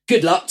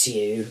 good luck to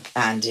you,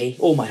 Andy.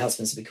 All my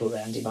husbands would be called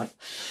Andy, Mike.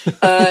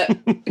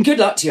 Good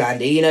luck to you,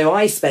 Andy. You know,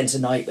 I spent a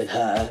night with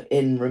her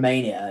in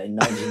Romania in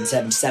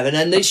 1977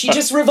 and she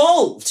just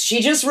revolved.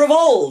 She just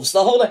revolves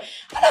the whole night.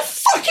 And a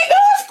fucking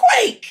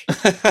earthquake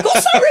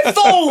got so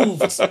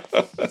revolved. You're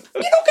not going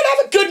to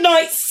have a good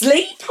night's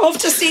sleep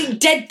after seeing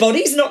dead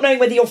bodies, not knowing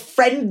whether your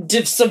friend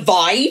have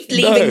survived,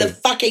 leaving the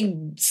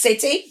fucking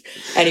city.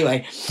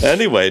 Anyway,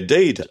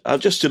 indeed. I'm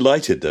just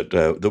delighted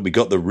that we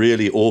got the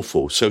really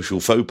awful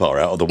social faux pas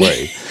out of the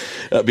way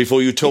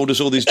before you told us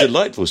all these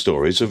delightful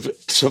stories of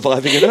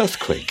surviving an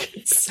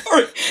earthquake.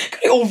 Sorry,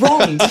 got it all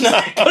wrong, didn't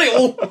I? Got it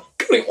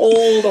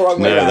all the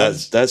wrong way around. No,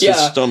 that's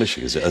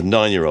astonishing, is it? A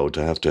 9-year-old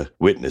to have to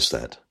witness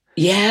that.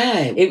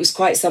 Yeah, it was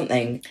quite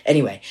something.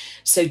 Anyway,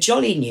 so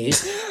jolly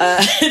news.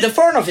 The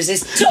Foreign Office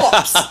is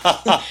tops.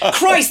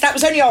 Christ, that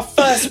was only our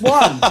first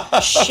one.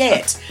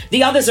 Shit.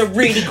 The others are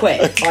really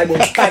quick. I will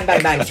bang,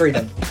 bang, bang through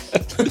them.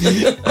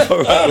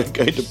 All right, we're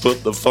going to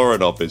put the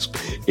Foreign Office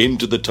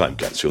into the time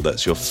capsule.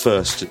 That's your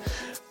first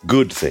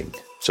good thing.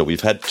 So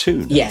we've had 2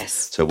 now.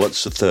 Yes. So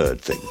what's the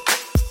third thing?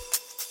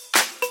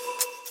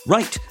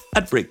 Right,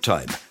 at break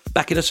time.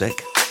 Back in a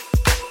sec.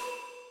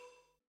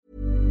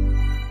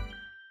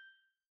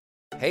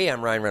 Hey,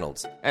 I'm Ryan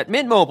Reynolds. At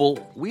Mint Mobile,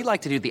 we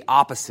like to do the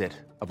opposite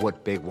of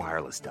what Big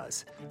Wireless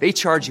does. They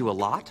charge you a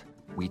lot,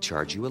 we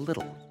charge you a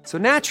little. So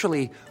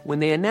naturally, when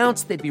they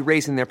announced they'd be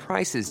raising their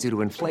prices due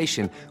to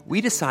inflation,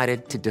 we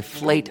decided to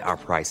deflate our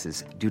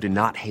prices due to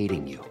not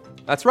hating you.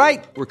 That's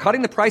right. We're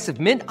cutting the price of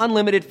Mint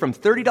Unlimited from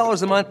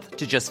 $30 a month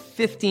to just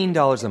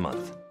 $15 a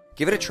month.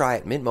 Give it a try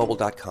at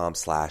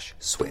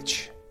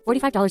mintmobile.com/switch.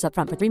 $45 up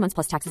front for 3 months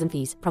plus taxes and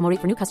fees. Promo rate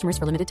for new customers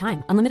for limited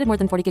time. Unlimited more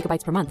than 40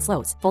 gigabytes per month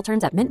slows. Full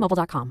terms at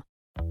mintmobile.com.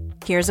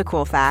 Here's a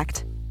cool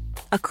fact.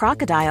 A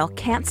crocodile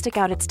can't stick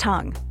out its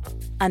tongue.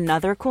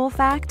 Another cool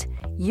fact,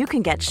 you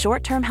can get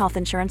short-term health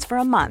insurance for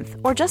a month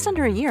or just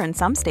under a year in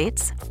some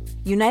states.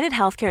 United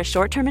Healthcare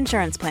short-term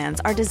insurance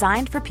plans are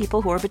designed for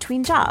people who are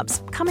between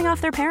jobs, coming off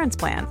their parents'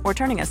 plan, or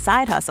turning a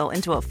side hustle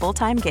into a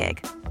full-time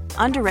gig.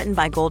 Underwritten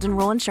by Golden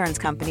Rule Insurance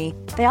Company,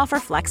 they offer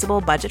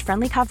flexible,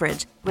 budget-friendly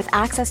coverage with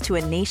access to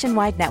a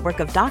nationwide network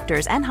of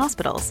doctors and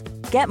hospitals.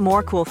 Get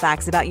more cool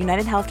facts about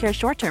United Healthcare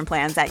short-term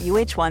plans at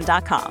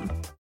uh1.com.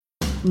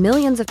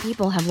 Millions of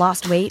people have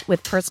lost weight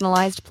with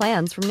personalized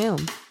plans from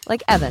Noom.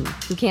 Like Evan,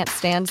 who can't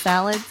stand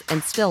salads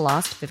and still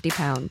lost 50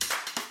 pounds.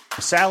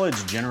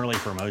 Salads generally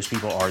for most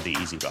people are the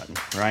easy button,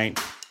 right?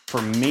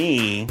 For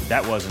me,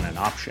 that wasn't an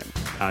option.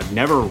 I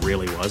never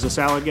really was a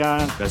salad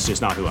guy. That's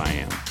just not who I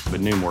am.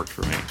 But Noom worked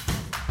for me.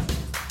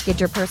 Get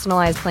your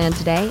personalized plan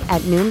today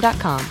at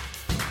Noom.com.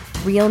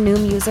 Real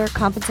Noom user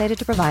compensated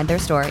to provide their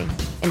story.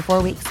 In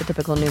 4 weeks, the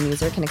typical Noom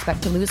user can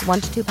expect to lose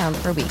 1 to 2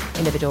 pounds per week.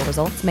 Individual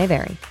results may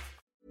vary.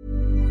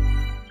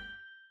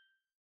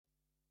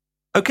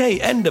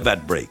 Okay, end of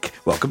ad break.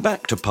 Welcome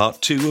back to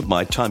part 2 of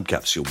my time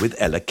capsule with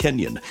Ella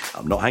Kenyon.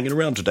 I'm not hanging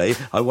around today.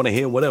 I want to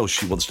hear what else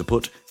she wants to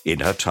put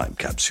in her time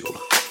capsule.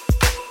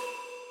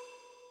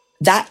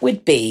 That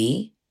would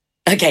be,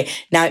 okay,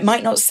 now it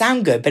might not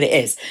sound good, but it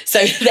is.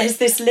 So there's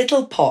this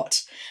little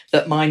pot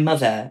that my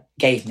mother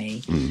gave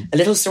me, a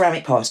little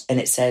ceramic pot, and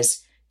it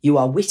says, "You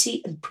are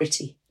witty and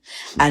pretty."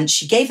 And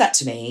she gave that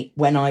to me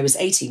when I was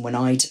 18, when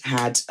I'd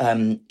had,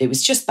 it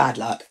was just bad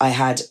luck. I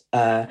had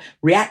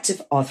reactive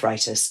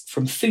arthritis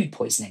from food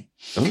poisoning.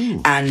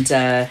 Ooh.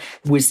 And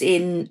was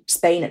in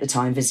Spain at the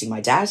time visiting my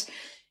dad.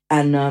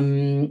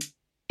 And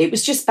it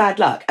was just bad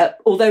luck.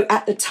 Although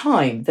at the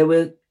time, there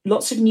were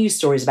lots of news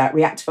stories about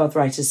reactive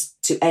arthritis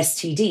to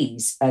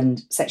STDs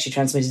and sexually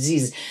transmitted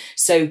diseases.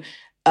 So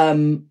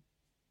I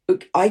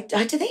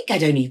think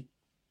I'd only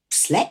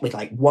slept with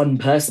like one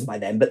person by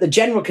then, but the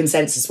general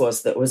consensus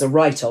was that I was a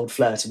right old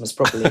flirt and was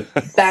probably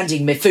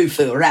banding me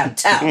foo-foo around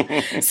town.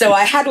 So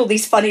I had all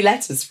these funny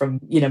letters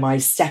from, you know, my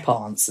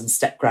step-aunts and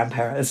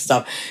step-grandparents and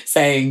stuff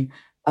saying,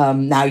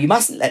 now you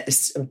mustn't let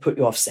this put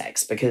you off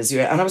sex because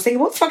you're, and I was thinking,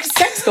 what the fuck has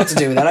sex got to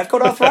do with that? I've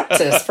got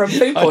arthritis from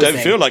food poisoning. I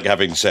don't feel like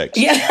having sex.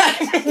 Yeah.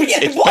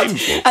 It's what?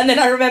 painful. And then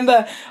I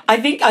remember, I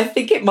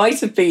think it might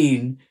have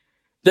been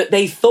that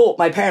they thought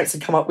my parents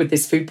had come up with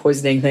this food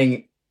poisoning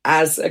thing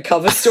as a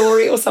cover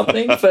story or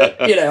something, but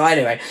you know,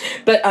 anyway.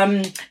 But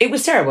it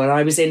was terrible. And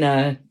I was in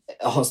a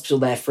hospital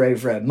there for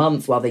over a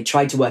month while they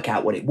tried to work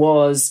out what it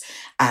was.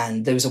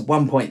 And there was at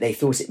one point they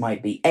thought it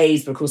might be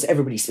AIDS, but of course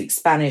everybody speaks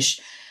Spanish.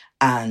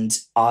 And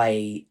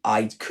I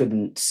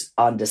couldn't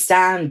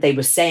understand. They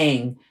were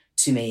saying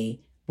to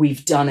me,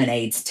 we've done an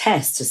AIDS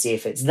test to see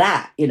if it's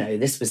that. You know,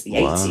 this was the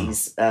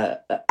 80s.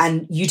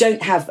 And you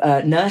don't have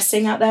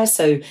nursing out there.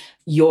 So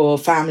your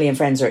family and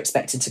friends are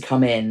expected to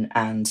come in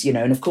and, you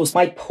know, and of course,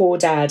 my poor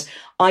dad,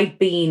 I'd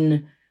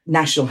been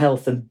National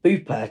Health and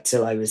Bupa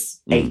till I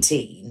was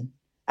 18.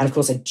 And of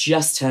course, I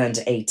just turned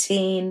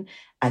 18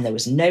 and there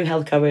was no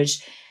health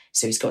coverage.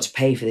 So he's got to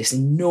pay for this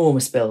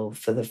enormous bill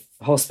for the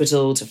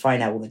hospital to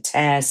find out all the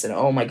tests. And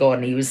oh my God,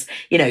 and he was,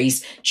 you know,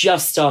 he's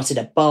just started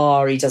a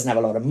bar. He doesn't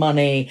have a lot of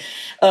money.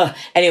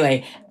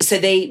 Anyway, so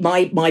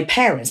my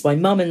parents, my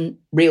mum and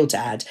real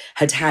dad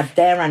had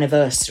their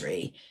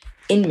anniversary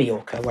in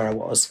Mallorca where I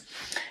was.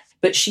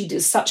 But she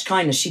did such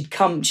kindness. She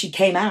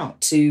came out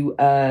to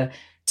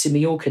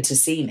Mallorca to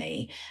see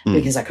me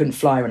because I couldn't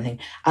fly or anything.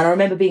 And I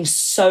remember being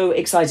so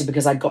excited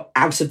because I got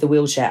out of the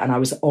wheelchair and I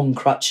was on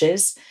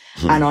crutches.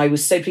 And I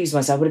was so pleased with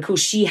myself. But of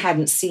course, she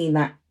hadn't seen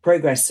that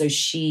progress. So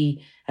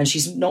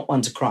she's not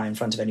one to cry in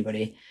front of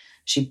anybody.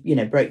 She, you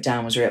know, broke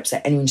down, was very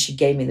upset. And when she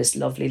gave me this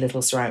lovely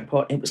little ceramic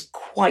pot, it was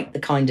quite the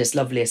kindest,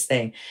 loveliest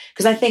thing.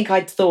 Because I think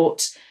I'd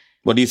thought...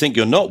 Well, do you think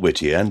you're not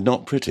witty and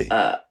not pretty?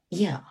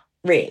 Yeah.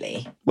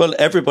 Really? Well,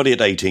 everybody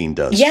at 18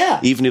 does. Yeah.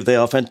 Even if they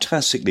are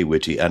fantastically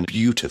witty and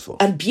beautiful.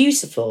 And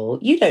beautiful.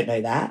 You don't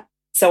know that.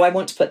 So I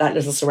want to put that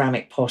little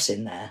ceramic pot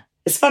in there.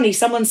 It's funny,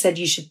 someone said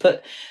you should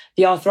put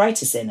the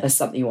arthritis in as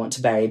something you want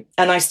to bury.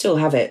 And I still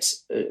have it,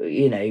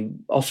 you know,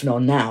 off and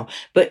on now.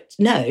 But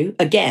no,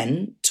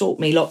 again, taught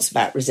me lots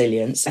about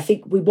resilience. I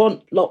think we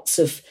want lots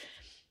of...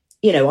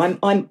 You know,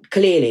 I'm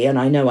clearly, and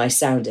I know I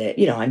sound it,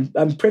 you know,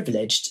 I'm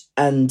privileged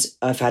and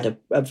I've had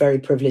a very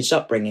privileged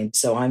upbringing.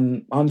 So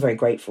I'm very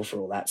grateful for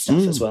all that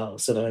stuff as well.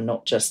 So that I'm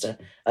not just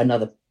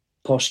another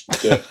posh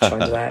git trying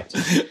to act.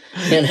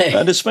 You know?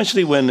 And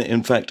especially when,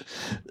 in fact,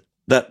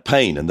 that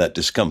pain and that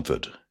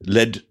discomfort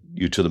led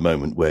you to the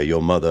moment where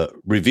your mother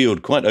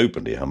revealed quite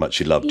openly how much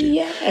she loved you.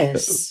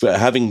 Yes. But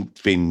having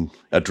been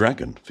a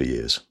dragon for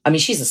years. I mean,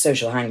 she's a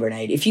social hand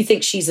grenade. If you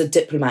think she's a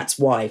diplomat's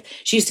wife,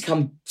 she used to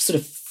come sort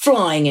of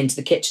flying into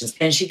the kitchens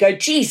and she'd go,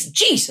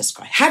 Jesus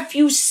Christ, have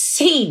you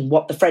seen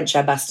what the French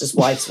ambassador's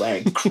wife's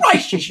wearing?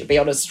 Christ, she should be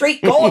on a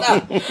street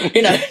corner.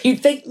 You know,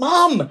 you'd think,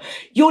 Mum,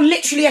 you're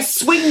literally a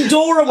swing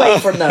door away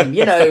from them.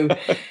 You know,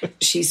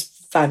 she's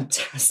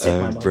fantastic,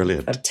 my mum.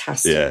 Brilliant.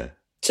 Fantastic. Yeah.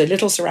 So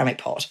little ceramic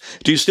pot.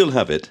 Do you still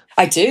have it?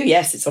 I do,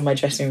 yes. It's on my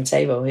dressing room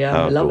table. Yeah,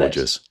 I love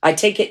gorgeous. it. I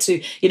take it to,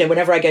 you know,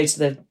 whenever I go to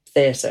the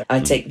theatre,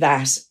 I take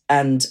that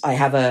and I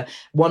have a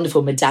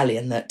wonderful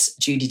medallion that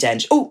Judi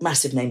Dench,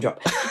 massive name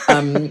drop,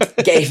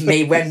 gave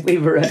me when we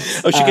were at...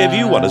 Oh, she gave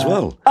you one as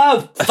well?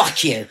 Oh,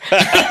 fuck you.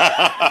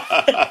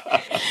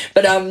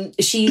 But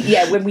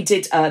when we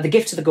did The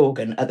Gift of the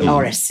Gorgon at the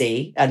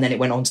RSC, and then it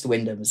went on to the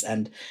Wyndhams,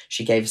 and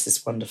she gave us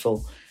this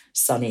wonderful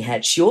sunny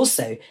head. She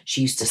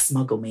used to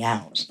smuggle me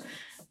out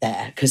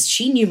there because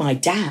she knew my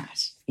dad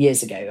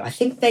years ago. I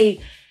think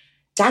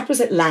Dad was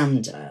at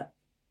Lambda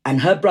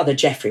and her brother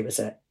Jeffrey was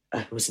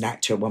an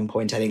actor at one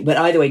point, I think. But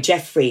either way,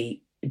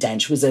 Jeffrey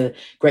Dench was a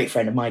great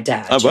friend of my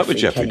dad. I worked with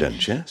Jeffrey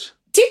Dench, yes.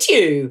 Did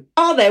you?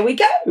 Oh, there we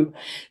go.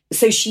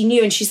 So she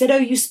knew and she said, oh,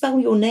 you spell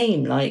your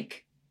name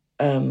like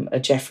a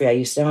Jeffrey I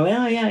used to know.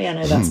 Oh, yeah,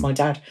 no, that's my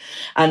dad.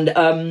 And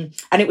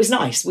it was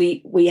nice.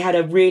 We had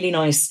a really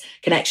nice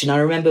connection. I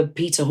remember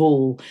Peter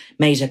Hall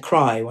made her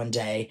cry one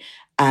day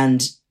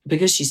and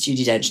because she's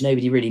Judi Dench,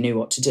 nobody really knew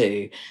what to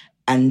do.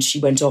 And she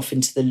went off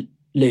into the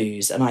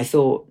loos. And I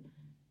thought,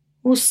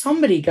 well,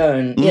 somebody go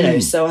and, you know,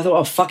 so I thought,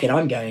 oh, fuck it,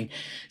 I'm going.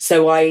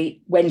 So I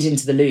went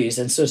into the loos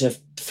and sort of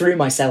threw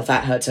myself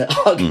at her to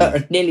hug her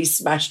and nearly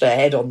smashed her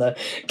head on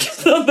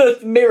the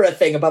mirror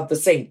thing above the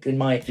sink in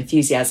my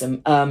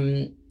enthusiasm.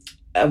 And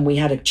we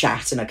had a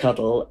chat and a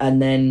cuddle.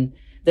 And then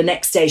the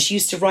next day she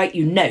used to write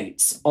you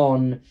notes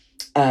on...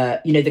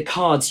 the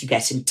cards you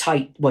get in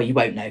you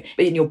won't know,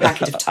 but in your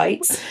packet of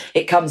tights,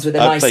 it comes with a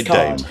nice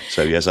card. Dame,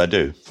 so yes, I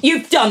do.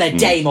 You've done a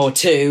dame or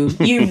two,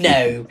 you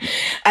know.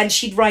 And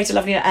she'd write a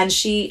lovely note, and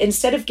she,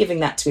 instead of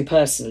giving that to me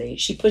personally,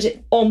 she put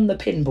it on the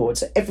pinboard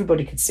so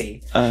everybody could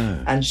see.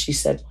 Oh. And she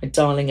said, my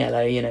darling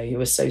Ella, you know, you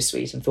were so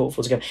sweet and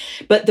thoughtful to go.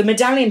 But the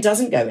medallion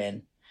doesn't go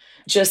in.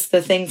 Just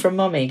the thing from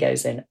Mummy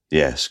goes in.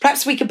 Yes.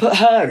 Perhaps we could put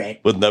her in.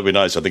 Wouldn't that be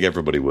nice? I think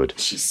everybody would.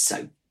 She's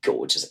so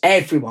gorgeous.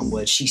 Everyone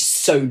would. She's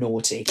so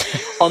naughty.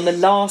 On the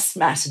last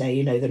matinee,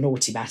 you know, the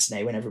naughty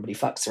matinee when everybody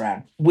fucks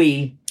around,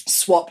 we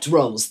swapped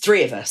roles,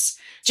 three of us,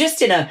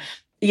 just in a,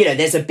 you know,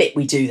 there's a bit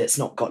we do that's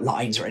not got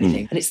lines or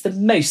anything. And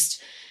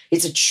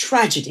it's a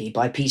tragedy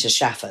by Peter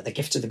Schaffer, The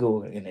Gift of the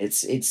Gorgon.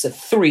 It's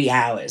 3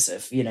 hours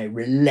of, you know,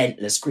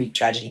 relentless Greek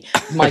tragedy.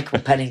 Michael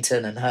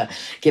Pennington and her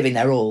giving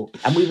their all.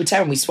 And we were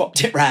telling, we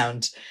swapped it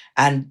round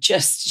And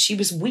she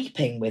was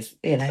weeping with,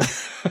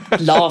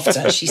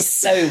 laughter. She's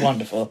so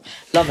wonderful.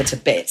 Love her to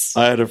bits.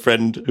 I had a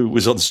friend who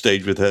was on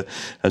stage with her,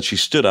 and she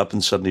stood up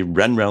and suddenly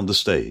ran round the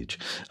stage.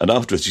 And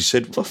afterwards she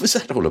said, "What was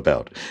that all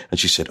about?" And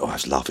she said, "Oh, I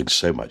was laughing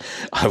so much.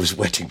 I was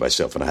wetting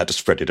myself and I had to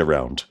spread it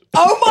around."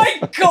 Oh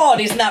my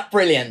God, isn't that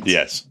brilliant?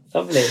 Yes.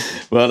 Lovely.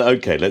 Well,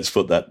 okay, let's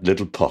put that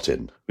little pot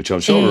in, which I'm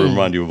sure will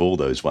remind you of all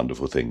those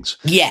wonderful things.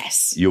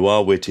 Yes. You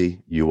are witty,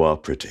 you are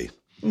pretty.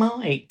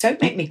 Mike,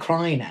 don't make me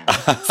cry now.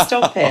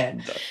 Stop it.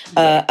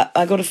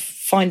 I got to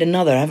find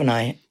another, haven't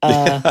I?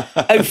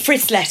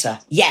 Frith's letter.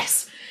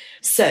 Yes.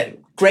 So,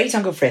 Great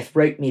Uncle Frith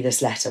wrote me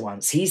this letter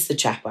once. He's the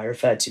chap I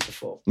referred to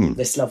before.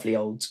 This lovely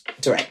old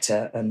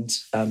director and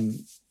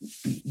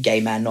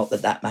gay man, not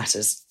that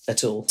matters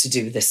at all to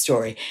do with this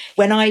story.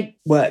 When I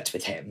worked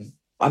with him,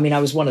 I mean, I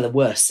was one of the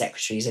worst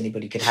secretaries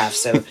anybody could have.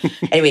 So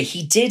anyway,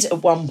 he did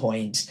at one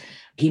point,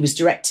 he was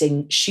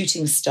directing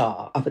Shooting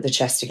Star up at the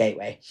Chester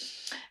Gateway.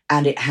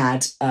 And it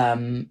had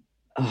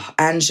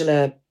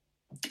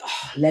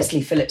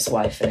Leslie Phillips'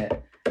 wife in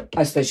it.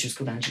 I suppose she was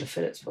called Angela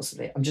Phillips,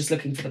 possibly. I'm just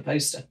looking for the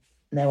poster.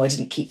 No, I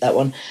didn't keep that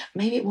one.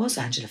 Maybe it was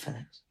Angela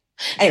Phillips.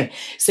 Anyway,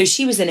 so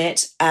she was in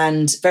it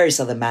and various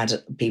other mad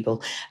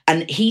people.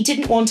 And he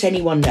didn't want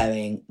anyone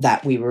knowing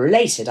that we were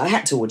related. I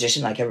had to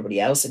audition like everybody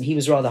else, and he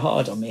was rather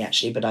hard on me,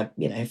 actually. But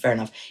fair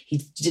enough. He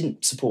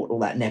didn't support all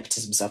that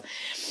nepotism stuff.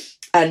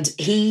 And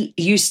he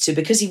used to,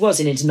 because he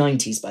was in his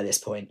 90s by this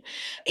point,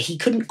 he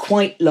couldn't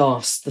quite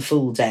last the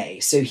full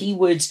day. So he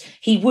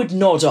would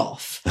nod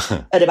off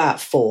at about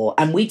 4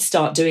 and we'd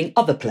start doing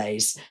other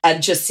plays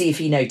and just see if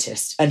he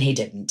noticed. And he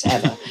didn't,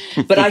 ever.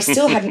 But I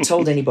still hadn't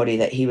told anybody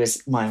that he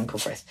was my Uncle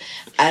Frith.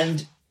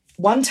 And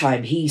one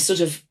time he sort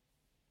of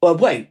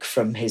awoke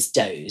from his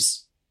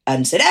doze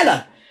and said,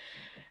 Ella,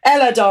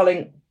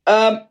 darling,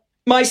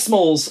 my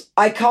smalls,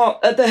 I can't,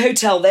 at the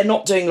hotel, they're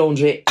not doing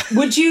laundry.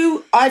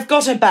 I've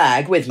got a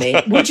bag with me.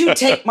 Would you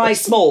take my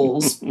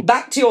smalls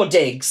back to your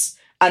digs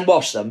and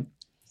wash them?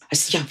 I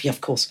said, yeah, of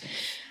course.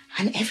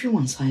 And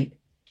everyone's like,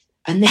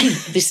 and then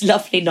this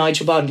lovely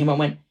Nigel Barden came on and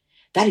went,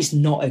 that is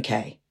not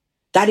okay.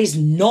 That is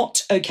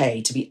not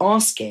okay to be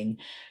asking,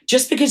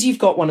 just because you've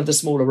got one of the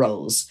smaller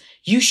roles,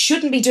 you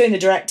shouldn't be doing the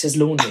director's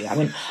laundry. I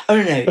went,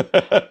 oh,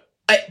 no.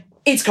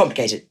 It's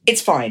complicated. It's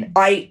fine.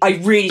 I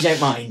really don't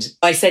mind.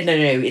 I said, no,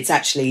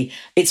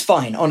 it's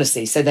fine,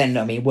 honestly. So then,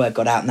 word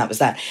got out and that was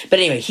that. But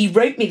anyway, he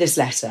wrote me this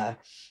letter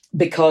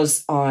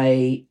because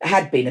I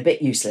had been a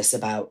bit useless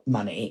about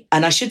money.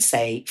 And I should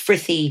say,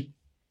 Frithie,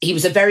 he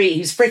was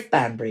Frith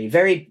Banbury,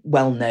 very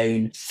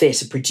well-known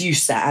theatre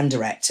producer and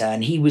director.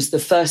 And he was the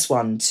first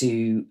one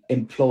to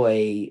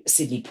employ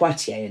Sidney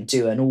Poitier and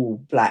do an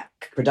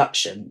all-black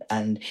production.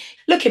 And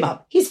look him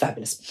up. He's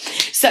fabulous.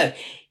 So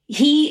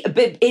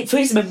for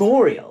his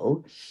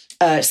memorial,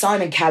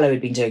 Simon Callow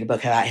had been doing a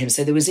book about him.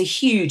 So there was a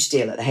huge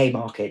deal at the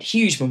Haymarket,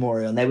 huge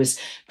memorial. And there was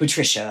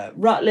Patricia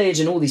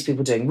Rutledge and all these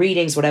people doing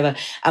readings, whatever.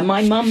 And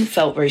my mum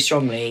felt very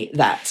strongly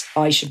that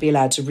I should be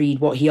allowed to read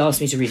what he asked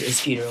me to read at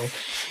his funeral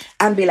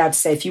and be allowed to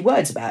say a few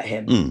words about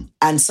him.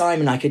 And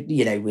Simon, I could,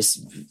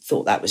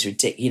 thought that was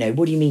ridiculous.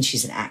 What do you mean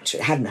she's an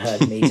actor? Hadn't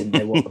heard of me, didn't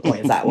know what the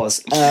point of that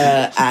was.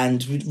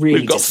 And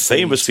really, we've got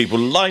famous people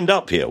lined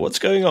up here. What's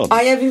going on?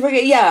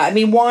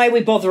 Why are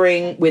we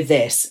bothering with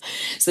this?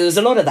 So there's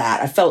a lot of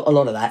that. I felt a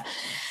lot of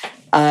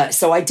that.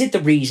 So I did the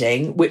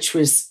reading, which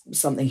was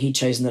something he'd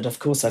chosen that, of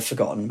course, I've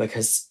forgotten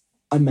because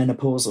I'm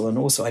menopausal and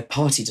also I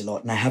partied a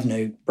lot and I have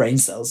no brain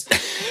cells.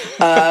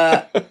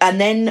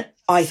 And then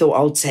I thought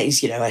I'll say,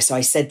 so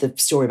I said the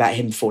story about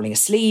him falling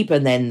asleep.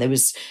 And then there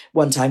was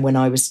one time when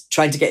I was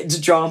trying to get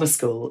into drama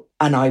school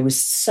and I was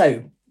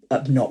so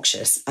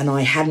obnoxious and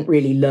I hadn't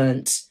really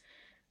learnt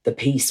the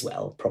piece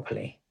well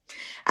properly.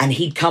 And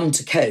he'd come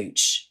to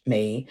coach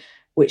me,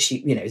 which,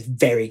 is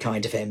very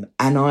kind of him.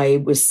 And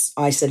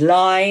I said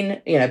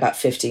line, about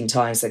 15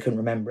 times. I couldn't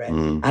remember it.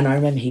 And I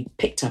remember he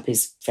picked up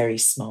his very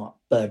smart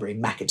Burberry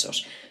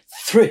Macintosh,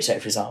 threw it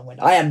over his arm,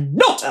 went, I am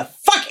not a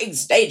fucking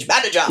stage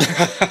manager,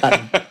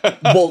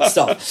 and waltzed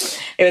off.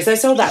 Anyway, so I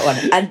saw that one.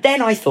 And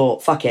then I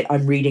thought, fuck it,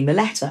 I'm reading the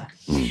letter.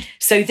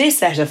 So this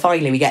letter,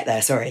 finally we get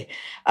there, sorry.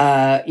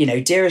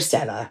 Dearest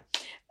Ella,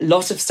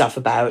 lot of stuff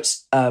about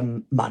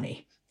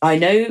money. I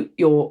know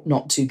you're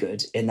not too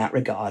good in that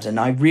regard, and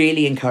I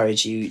really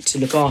encourage you to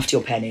look after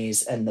your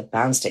pennies and the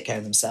pounds take care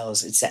of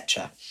themselves,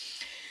 etc.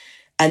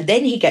 And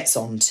then he gets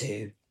on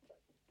to,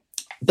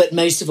 but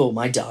most of all,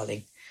 my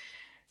darling,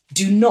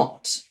 do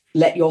not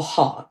let your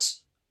heart,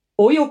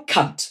 or your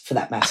cunt for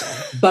that matter,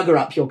 bugger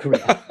up your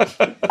career.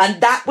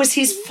 And that was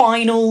his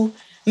final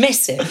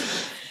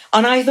missive.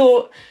 And I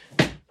thought,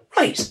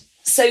 right,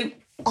 so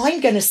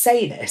I'm going to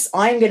say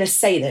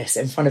this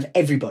in front of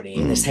everybody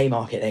in this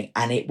Haymarket thing.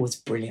 And it was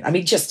brilliant.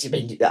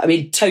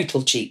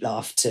 Total cheap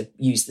laugh to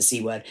use the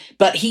C word,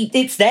 but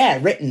it's there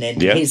written in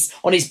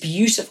on his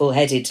beautiful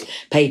headed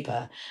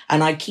paper.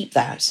 And I keep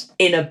that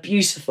in a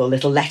beautiful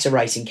little letter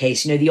writing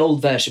case, the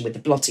old version with the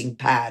blotting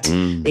pad,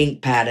 the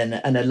ink pad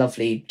and a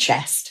lovely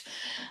chest.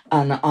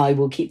 And I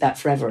will keep that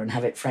forever and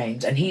have it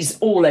framed. And he's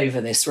all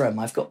over this room.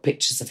 I've got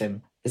pictures of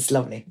him. It's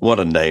lovely. What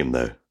a name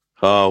though.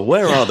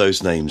 Where are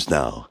those names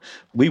now?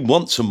 We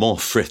want some more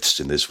Friths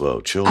in this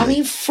world, surely. I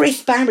mean,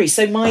 Frith Barry.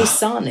 So my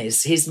son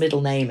his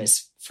middle name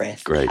is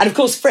Frith. Great. And of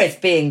course, Frith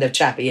being the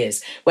chap he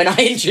is, when I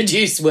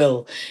introduced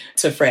Will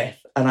to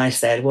Frith, and I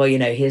said, well,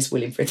 here's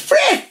William Frith.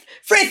 Frith!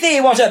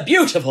 Frithie, what a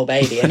beautiful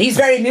baby. And he's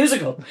very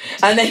musical.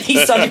 And then he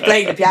started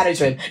playing the piano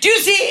to him. Do you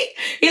see?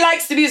 He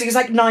likes the music. He's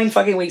like 9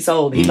 fucking weeks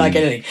old. He'd like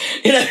anything.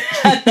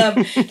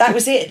 And, that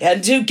was it.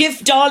 And to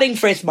give darling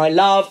Frith my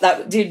love,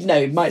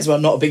 might as well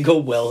not have been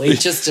called Will. He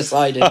just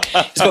decided.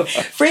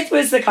 Frith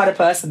was the kind of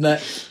person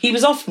that he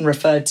was often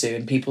referred to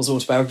in people's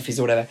autobiographies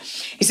or whatever.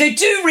 He said,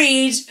 do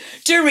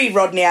read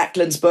Rodney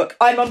Ackland's book.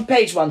 I'm on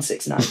page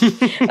 169.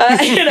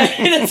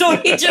 That's all.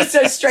 He just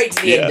goes straight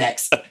to the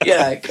index.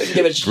 Couldn't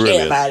give a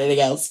shit about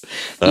anything else.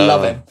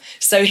 Love him.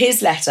 So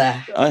his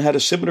letter. I had a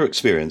similar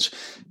experience,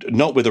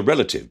 not with a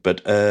relative,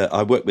 but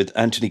I worked with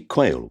Anthony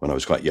Quayle when I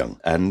was quite young.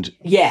 And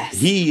yes,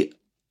 he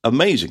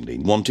amazingly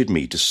wanted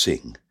me to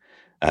sing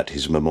at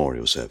his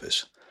memorial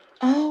service.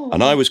 Oh.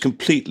 And I was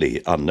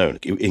completely unknown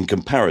in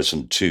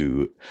comparison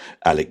to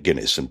Alec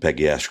Guinness and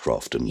Peggy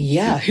Ashcroft. And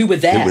who were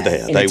there.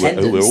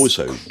 Who were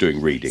also doing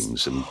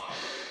readings, and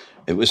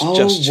it was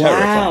just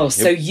terrifying. Wow.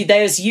 So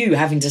there's you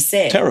having to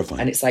sing.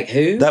 Terrifying. And it's like,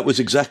 who? That was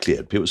exactly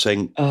it. People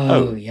saying,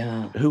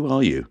 who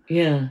are you?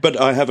 Yeah.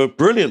 But I have a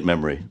brilliant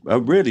memory,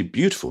 a really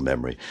beautiful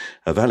memory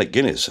of Alec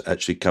Guinness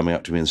actually coming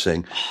up to me and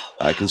saying,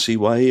 I can see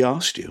why he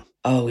asked you.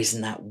 Oh,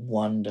 isn't that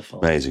wonderful?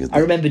 Amazing. I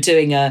remember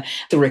doing The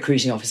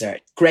Recruiting Officer.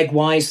 Greg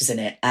Wise was in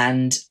it,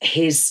 and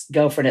his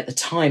girlfriend at the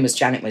time was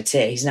Janet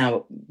Mateer. He's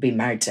now been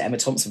married to Emma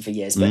Thompson for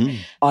years, but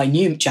I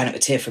knew Janet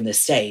Mateer from the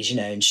stage,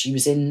 and she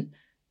was in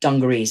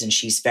dungarees, and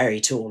she's very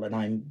tall, and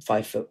I'm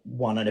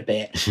 5'1" and a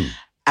bit.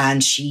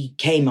 And she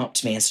came up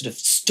to me and sort of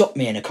stopped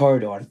me in a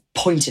corridor and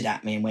pointed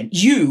at me and went,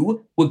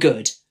 "You were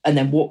good," and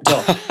then walked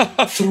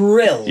off.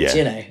 Thrilled,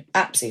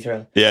 absolutely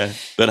thrilled. Yeah,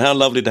 but how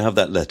lovely to have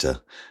that letter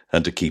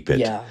and to keep it.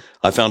 Yeah.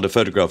 I found a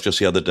photograph just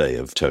the other day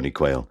of Tony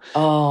Quayle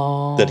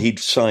that he'd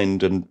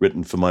signed and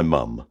written for my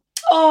mum.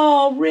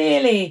 Oh,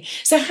 really?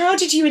 So how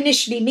did you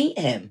initially meet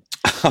him?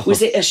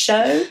 Was it a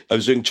show? I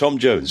was doing Tom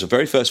Jones, the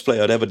very first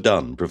play I'd ever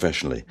done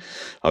professionally.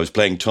 I was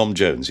playing Tom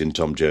Jones in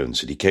Tom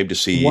Jones, and he came to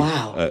see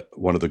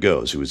one of the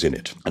girls who was in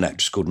it, an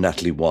actress called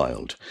Natalie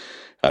Wilde.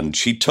 And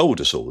she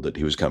told us all that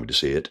he was coming to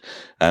see it.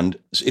 And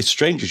it's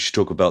strange as she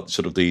talk about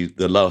sort of the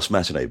last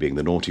matinee being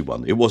the naughty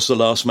one. It was the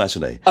last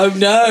matinee. Oh,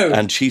 no.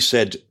 And she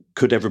said,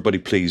 could everybody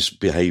please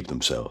behave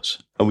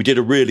themselves? And we did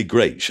a really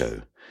great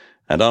show.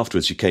 And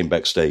afterwards he came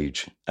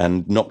backstage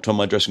and knocked on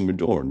my dressing room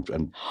door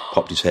and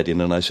popped his head in.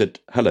 And I said,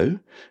 hello. And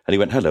he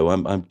went, hello,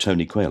 I'm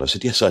Tony Quayle. I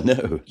said, yes, I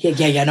know.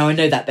 Yeah, no, I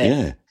know that bit.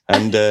 Yeah.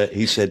 And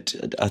he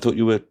said, I thought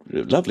you were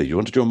lovely. You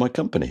want to join my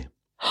company?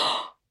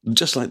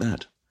 Just like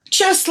that.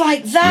 Just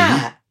like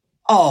that? Mm-hmm.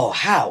 Oh,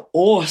 how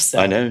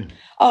awesome. I know.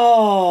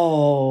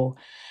 Oh.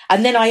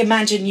 And then I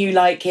imagine you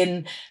like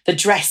in The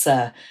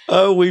Dresser.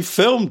 Oh, we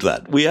filmed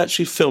that. We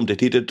actually filmed it.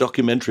 He did a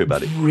documentary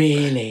about it.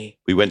 Really?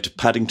 We went to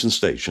Paddington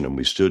Station and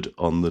we stood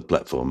on the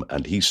platform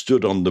and he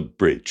stood on the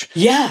bridge.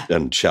 Yeah.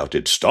 And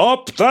shouted,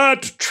 "Stop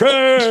that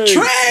train!"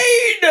 Train!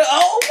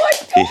 Oh, my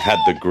God. He had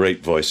the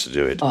great voice to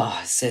do it.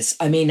 Oh, sis.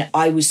 I mean,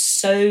 I was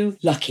so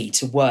lucky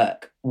to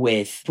work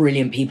with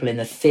brilliant people in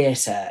the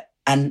theatre.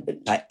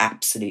 And I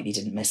absolutely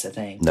didn't miss a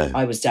thing. No.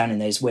 I was down in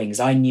those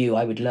wings. I knew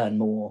I would learn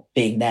more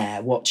being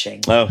there,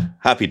 watching. Oh,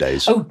 happy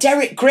days. Oh,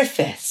 Derek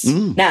Griffiths.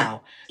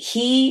 Now,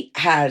 he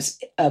had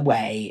a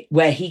way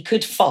where he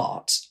could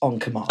fart on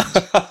command.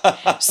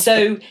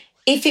 So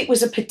if it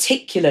was a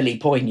particularly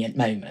poignant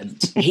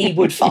moment, he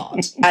would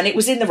fart. And it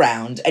was in the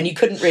round and you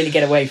couldn't really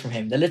get away from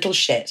him, the little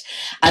shit.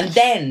 And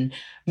then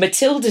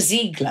Matilda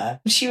Ziegler,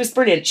 she was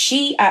brilliant.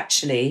 She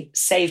actually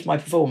saved my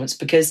performance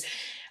because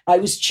I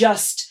was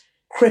just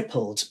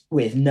crippled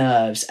with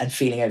nerves and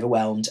feeling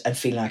overwhelmed and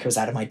feeling like I was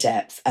out of my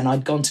depth. And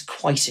I'd gone to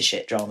quite a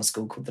shit drama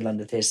school called the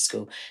London Theatre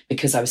School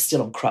because I was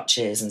still on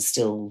crutches and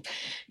still,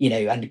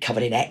 and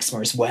covered in eczema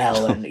as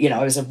well. And,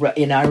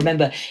 I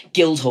remember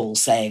Guildhall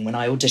saying when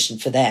I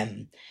auditioned for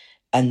them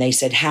and they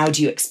said, how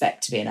do you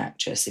expect to be an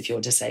actress if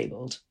you're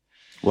disabled?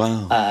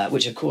 Wow.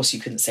 Which, of course, you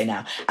couldn't say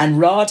now. And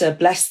RADA,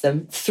 bless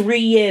them, 3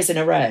 years in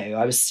a row,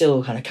 I was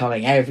still kind of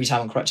coming every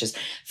time on crutches.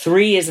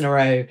 3 years in a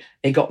row,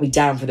 they got me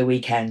down for the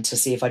weekend to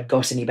see if I'd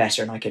got any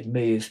better and I could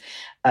move,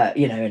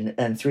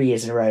 and 3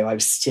 years in a row, I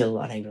was still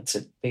unable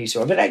to move.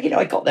 But,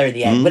 I got there in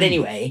the end. But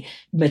anyway,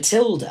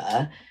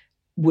 Matilda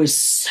was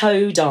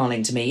so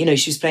darling to me.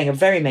 She was playing a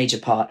very major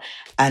part.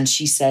 And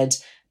she said,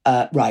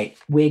 right,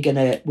 we're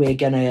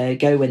gonna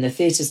go when the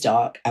theatre's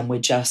dark and we're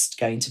just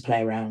going to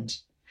play around.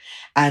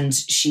 And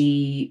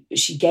she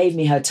gave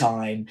me her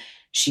time.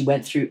 She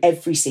went through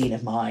every scene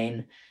of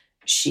mine.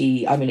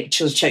 It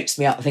just chokes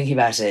me up thinking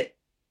about it.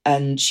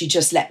 And she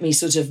just let me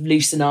sort of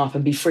loosen up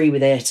and be free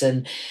with it.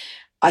 And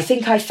I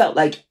think I felt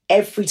like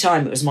every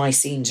time it was my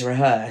scene to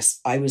rehearse,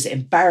 I was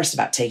embarrassed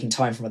about taking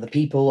time from other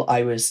people.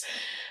 I was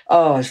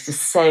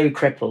just so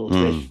crippled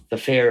with the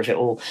fear of it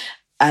all.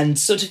 And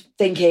sort of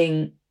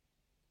thinking,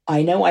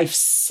 I know I've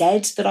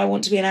said that I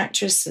want to be an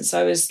actress since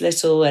I was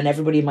little, and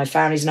everybody in my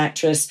family's an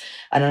actress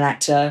and an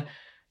actor,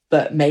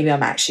 but maybe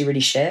I'm actually really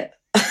shit.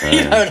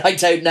 And I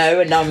don't know,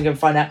 and now I'm going to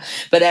find out.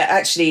 But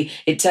actually,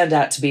 it turned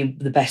out to be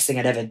the best thing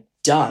I'd ever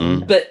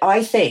done. But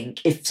I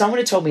think if someone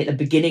had told me at the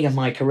beginning of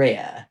my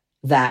career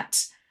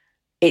that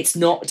it's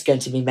not going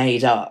to be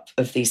made up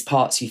of these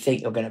parts you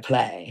think you're going to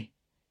play,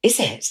 is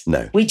it?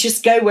 No. We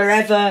just go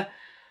wherever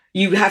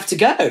you have to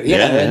go, you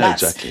know, and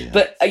that's, exactly. Yeah.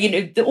 But,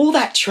 all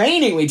that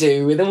training we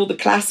do with all the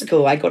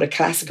classical, I got a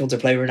classical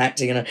diploma in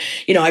acting, and,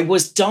 I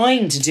was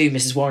dying to do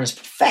Mrs. Warren's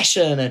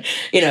Profession and,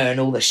 and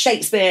all the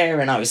Shakespeare,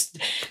 and I was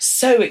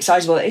so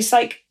excited about it. It's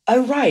like,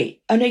 oh, right.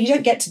 Oh, no, you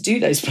don't get to do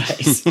those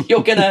plays.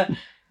 You're going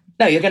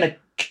to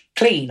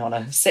clean on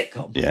a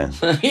sitcom. Yeah.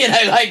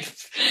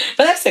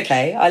 But that's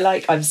okay.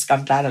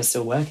 I'm glad I'm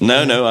still working.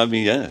 No, I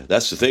mean, yeah,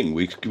 that's the thing.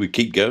 We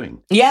keep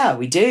going. Yeah,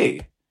 we do.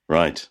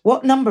 Right.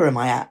 What number am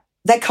I at?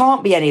 There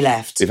can't be any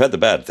left. We've had the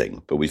bad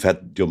thing, but we've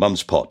had Your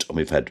Mum's Pot and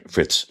we've had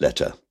Fritz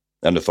Letter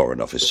and the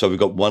Foreign Office. So we've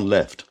got one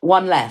left.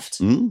 One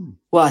left.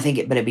 Well, I think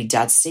it better be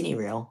Dad's cine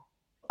reel.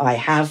 I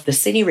have the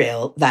cine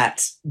reel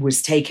that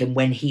was taken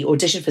when he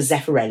auditioned for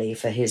Zeffirelli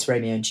for his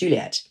Romeo and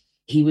Juliet.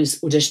 He was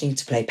auditioning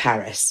to play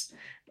Paris,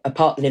 a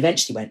part that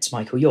eventually went to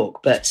Michael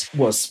York, but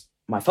was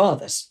my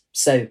father's.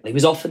 So he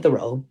was offered the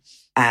role,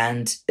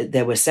 and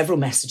there were several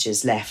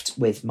messages left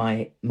with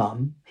my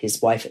mum,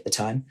 his wife at the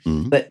time.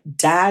 But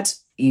Dad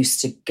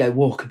used to go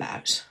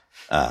walkabout.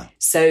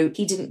 So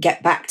he didn't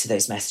get back to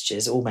those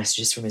messages, all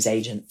messages from his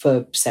agent,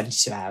 for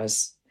 72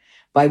 hours,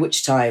 by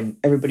which time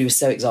everybody was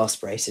so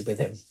exasperated with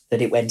him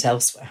that it went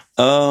elsewhere.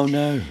 Oh,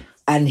 no.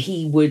 And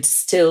he would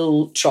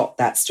still trot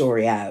that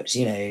story out,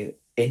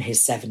 in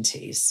his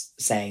 70s,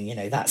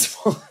 saying, that's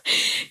what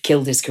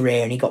killed his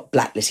career, and he got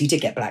blacklisted. He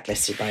did get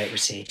blacklisted by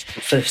Oprah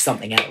for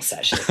something else,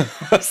 actually.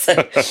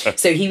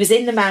 so he was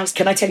in the mouse.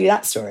 Can I tell you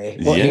that story?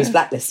 What he was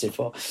blacklisted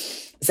for?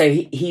 So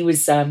he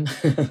was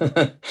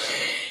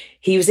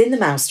he was in the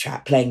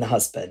Mousetrap playing the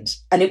husband,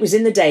 and it was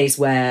in the days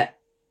where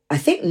I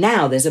think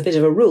now there's a bit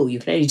of a rule. You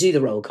can only do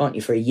the role, can't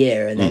you, for a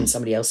year, and then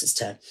somebody else's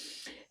turn.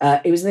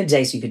 It was in the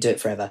days you could do it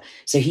forever.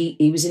 So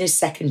he was in his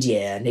second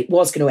year, and it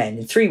was going to end.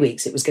 In 3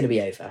 weeks, it was going to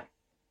be over.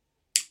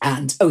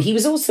 And, he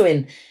was also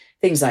in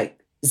things like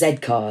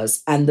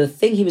Z-Cars, and the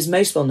thing he was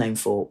most well known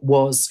for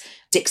was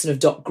Dixon of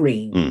Dock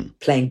Green,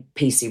 playing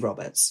P.C.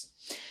 Roberts.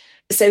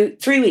 So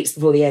 3 weeks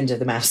before the end of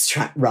the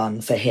Mousetrap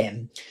run for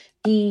him,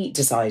 he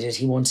decided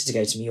he wanted to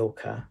go to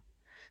Mallorca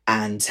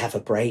and have a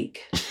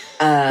break.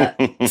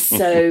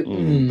 So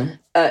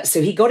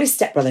he got his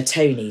stepbrother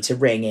Tony to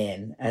ring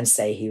in and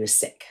say he was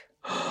sick.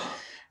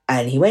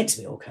 And he went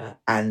to Mallorca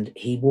and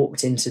he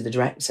walked into the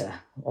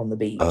director on the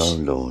beach. Oh,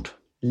 Lord.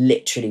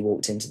 Literally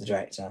walked into the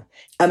director.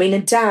 I mean,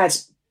 and Dad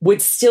would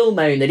still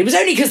moan that it was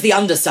only because the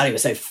understudy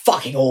was so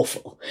fucking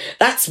awful.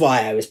 That's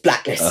why I was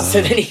blacklisted.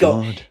 So then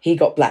he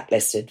got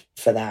blacklisted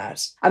for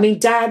that. I mean,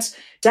 Dad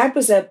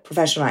was a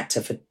professional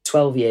actor for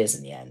 12 years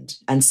in the end,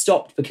 and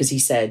stopped because he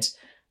said,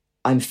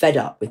 I'm fed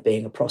up with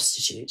being a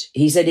prostitute.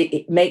 He said,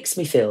 it makes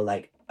me feel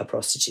like a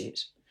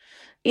prostitute.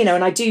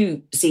 And I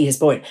do see his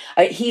point.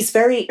 He's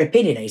very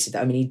opinionated.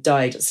 I mean, he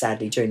died,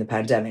 sadly, during the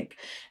pandemic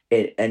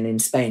and in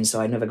Spain,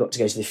 so I never got to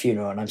go to the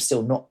funeral, and I'm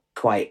still not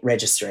quite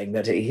registering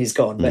that he's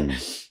gone.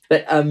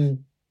 But I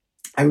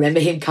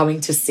remember him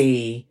coming to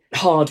see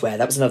Hardware.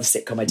 That was another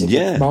sitcom I did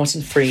with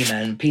Martin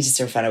Freeman, Peter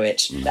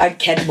Serafinowicz, and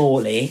Ken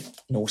Morley,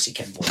 naughty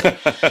Ken Morley,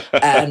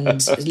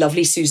 and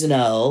lovely Susan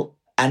Earle,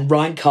 and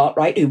Ryan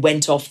Cartwright, who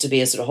went off to be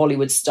a sort of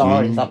Hollywood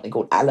star in something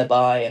called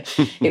Alibi.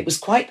 It was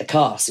quite the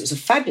cast. It was a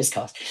fabulous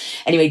cast.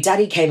 Anyway,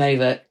 Daddy came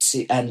over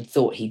and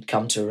thought he'd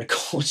come to a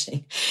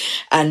recording.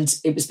 And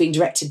it was being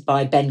directed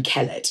by Ben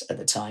Kellett at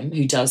the time,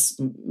 who does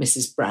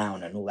Mrs.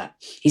 Brown and all that.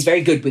 He's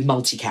very good with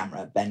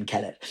multi-camera, Ben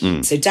Kellett.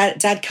 So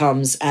Dad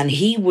comes, and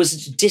he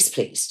was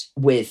displeased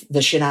with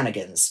the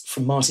shenanigans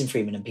from Martin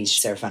Freeman and Peter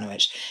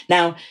Serafinowicz.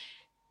 Now,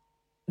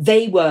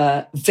 they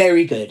were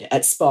very good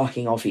at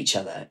sparking off each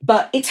other,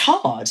 but it's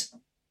hard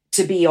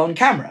to be on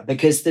camera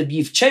because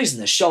you've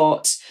chosen the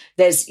shot.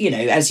 There's,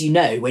 as you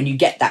know, when you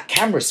get that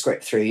camera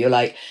script through, you're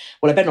like,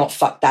 well, I better not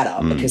fuck that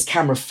up because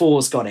camera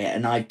 4's got it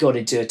and I've got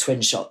to do a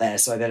twin shot there,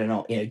 so I better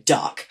not,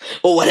 duck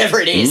or whatever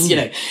it is,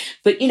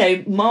 But,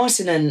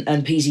 Martin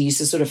and Peter used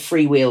to sort of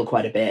freewheel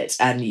quite a bit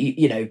and,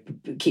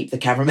 keep the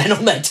cameramen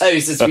on their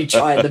toes as we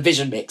try the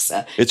vision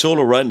mixer. It's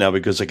all right now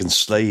because they can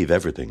slave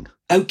everything.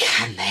 Oh,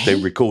 can they?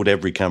 They record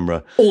every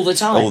camera. All the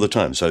time? All the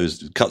time. So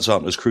cuts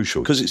aren't as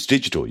crucial. Because it's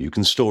digital, you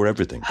can store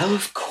everything. Oh,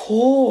 of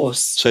course.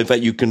 So, in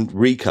fact, you can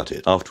recut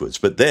it afterwards.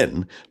 But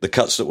then the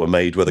cuts that were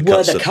made were the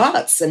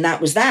cuts. And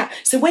that was that.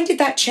 So when did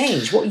that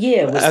change? What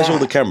year was that? As all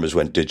the cameras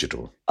went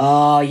digital.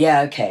 Oh,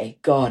 yeah, okay.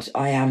 God,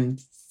 I am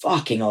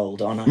fucking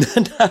old, aren't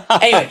I?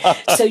 Anyway,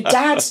 so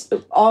Dad,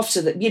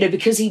 after that,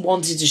 because he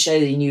wanted to show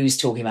that he knew he was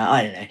talking about,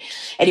 I don't know.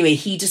 Anyway,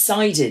 he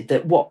decided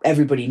that what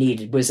everybody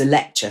needed was a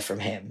lecture from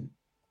him.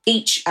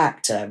 Each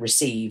actor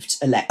received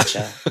a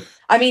lecture.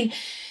 I mean,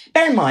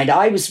 Bear in mind,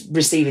 I was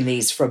receiving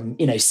these from,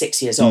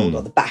 6 years old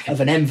on the back of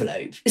an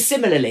envelope.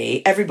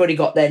 Similarly, everybody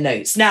got their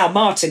notes. Now,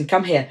 Martin,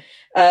 come here.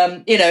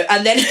 And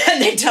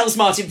then tells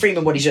Martin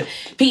Freeman what he should.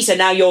 Peter,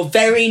 now you're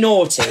very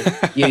naughty,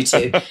 you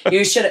two.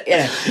 You should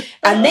have,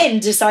 And then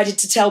decided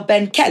to tell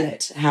Ben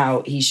Kellett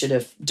how he should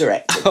have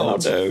directed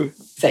the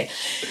thing.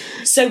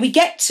 So we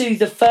get to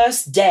the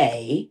first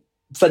day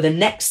for the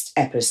next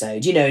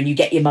episode, and you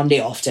get your Monday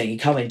off, don't you?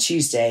 Come in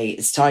Tuesday,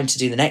 it's time to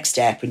do the next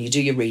step, and you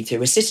do your read-through.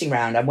 We're sitting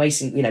around, I'm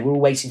waiting, we're all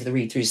waiting for the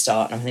read-through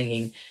start, and I'm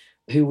thinking,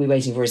 who are we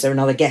waiting for? Is there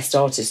another guest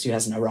artist who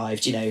hasn't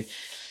arrived,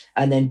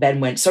 And then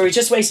Ben went, sorry,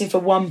 just waiting for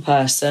one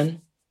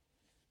person.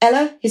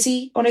 Ella, is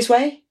he on his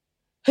way?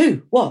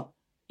 Who? What?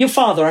 Your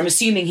father. I'm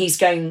assuming he's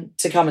going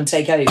to come and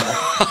take over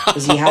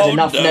because he had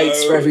enough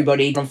notes for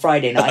everybody on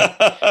Friday night.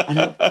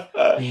 I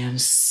am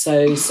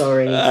so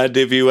sorry. And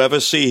if you ever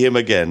see him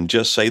again,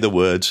 just say the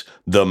words,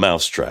 the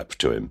mousetrap,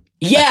 to him.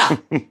 Yeah,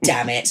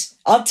 damn it.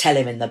 I'll tell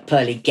him in the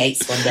pearly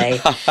gates one day.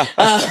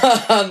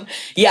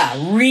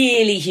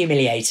 Really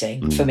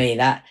humiliating for me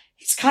that.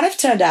 It's kind of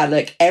turned out,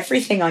 look,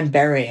 everything I'm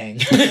burying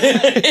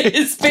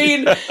has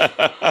been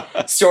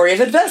story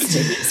of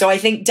adversity. So I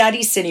think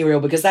Daddy's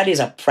Cinereel, because that is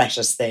a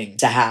precious thing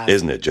to have.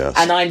 Isn't it just?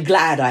 And I'm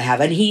glad I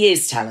have. And he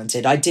is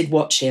talented. I did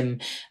watch him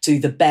do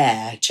The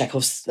Bear,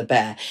 Chekhov's The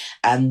Bear,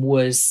 and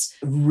was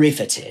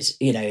riveted.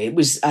 It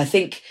was, I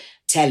think,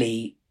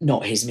 telly,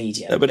 not his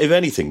medium. No, but if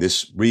anything,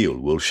 this reel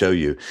will show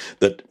you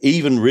that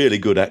even really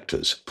good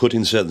actors put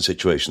in certain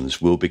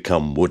situations will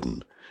become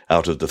wooden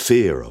out of the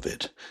fear of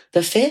it.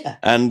 The fear.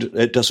 And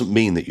it doesn't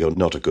mean that you're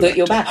not a good actor. That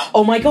you're bad.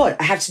 Oh my God,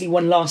 I have to do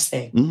one last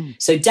thing.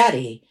 So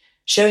Daddy,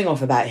 showing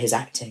off about his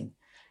acting.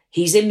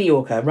 He's in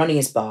Mallorca running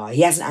his bar.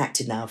 He hasn't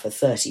acted now for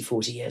 30,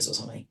 40 years or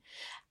something.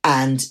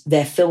 And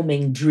they're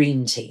filming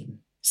Dream Team,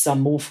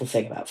 some awful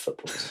thing about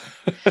football.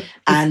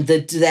 And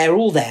they're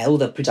all there, all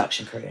the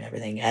production crew and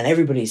everything. And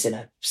everybody's in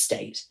a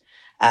state.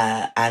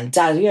 And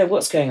Dad,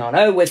 what's going on?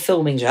 Oh, we're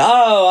filming.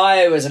 Oh,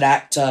 I was an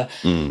actor.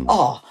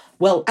 Oh,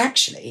 well,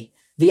 actually,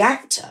 the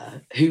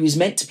actor who is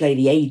meant to play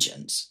the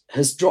agent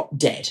has dropped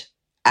dead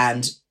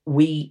and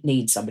we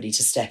need somebody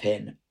to step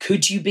in.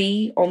 Could you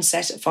be on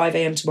set at 5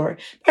 a.m. tomorrow?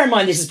 Bear in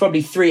mind, this is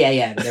probably 3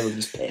 a.m. and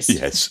everybody's pissed.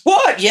 Yes.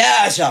 What?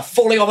 Yeah, it's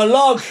falling off a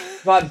log.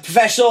 I'm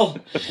professional.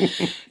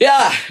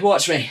 Yeah,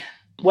 watch me.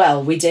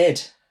 Well, we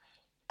did.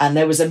 And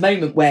there was a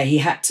moment where he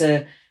had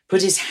to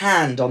put his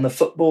hand on the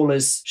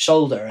footballer's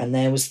shoulder and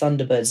there was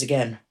Thunderbirds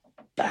again.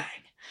 Bang.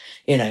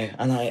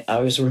 And I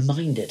was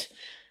reminded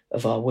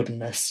of our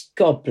woodenness.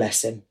 God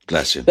bless him.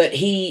 Bless him. But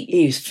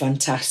he was a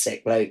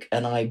fantastic bloke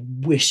and I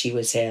wish he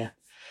was here.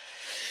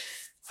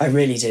 I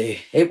really do.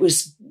 It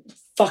was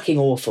fucking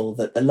awful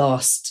that the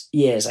last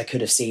years I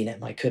could have seen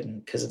him. I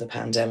couldn't because of the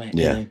pandemic.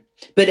 Yeah.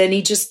 But then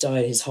he just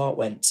died. His heart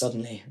went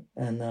suddenly.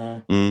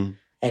 And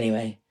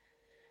anyway,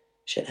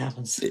 shit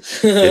happens.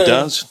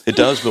 It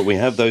does, but we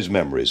have those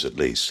memories at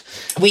least.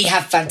 We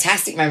have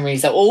fantastic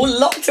memories. They're all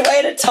locked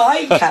away in a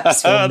time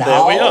capsule now.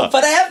 There we are.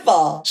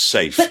 Forever.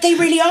 Safe. But they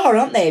really are,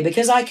 aren't they?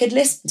 Because I could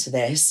listen to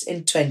this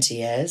in 20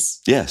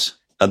 years. Yes,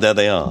 and there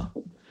they are.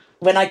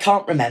 When I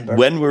can't remember.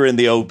 When we're in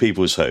the old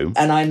people's home.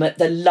 And I'm at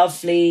the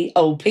lovely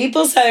old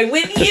people's home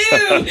with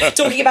you,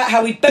 talking about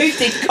how we both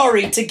did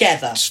Corrie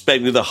together.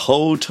 Spending the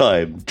whole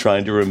time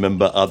trying to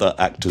remember other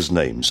actors'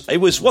 names. It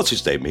was, what's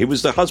his name? He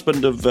was the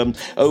husband of, it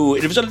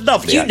was a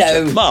lovely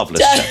actor.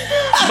 Marvellous.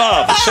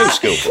 Marvellous, so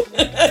skillful.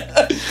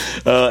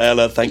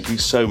 Ella, thank you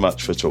so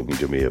much for talking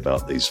to me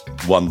about these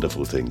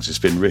wonderful things. It's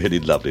been really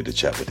lovely to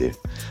chat with you.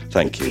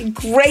 Thank you.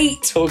 It's been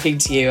great talking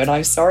to you, and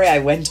I'm sorry I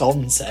went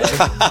on so.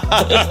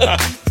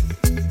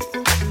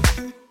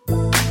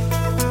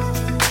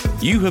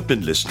 You have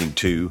been listening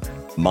to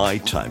My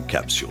Time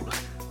Capsule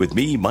with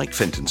me, Mike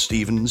Fenton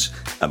Stevens,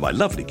 and my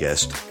lovely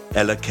guest,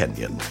 Ella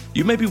Kenyon.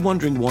 You may be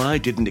wondering why I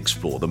didn't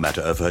explore the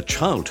matter of her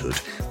childhood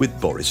with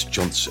Boris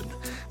Johnson.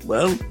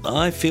 Well,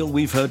 I feel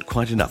we've heard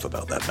quite enough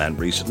about that man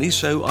recently,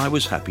 so I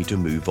was happy to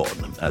move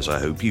on, as I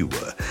hope you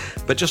were.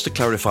 But just to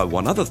clarify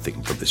one other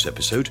thing from this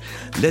episode,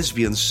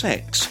 lesbian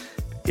sex,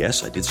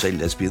 yes, I did say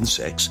lesbian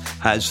sex,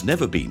 has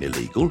never been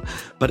illegal,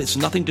 but it's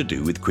nothing to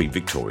do with Queen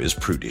Victoria's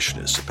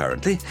prudishness,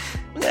 apparently.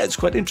 Yeah, it's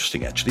quite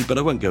interesting, actually, but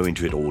I won't go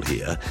into it all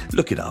here.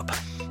 Look it up.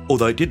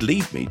 Although it did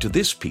lead me to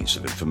this piece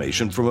of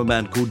information from a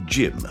man called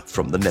Jim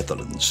from the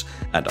Netherlands,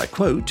 and I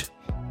quote,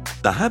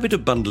 "The habit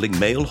of bundling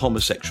male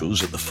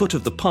homosexuals at the foot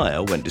of the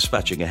pyre when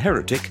dispatching a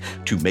heretic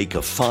to make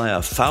a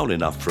fire foul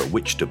enough for a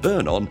witch to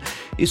burn on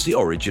is the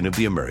origin of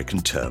the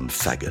American term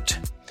faggot."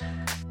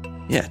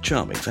 Yeah,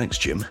 charming. Thanks,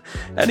 Jim.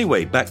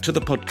 Anyway, back to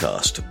the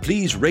podcast.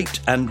 Please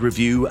rate and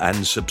review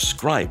and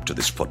subscribe to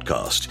this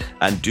podcast.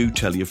 And do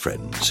tell your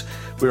friends.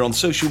 We're on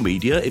social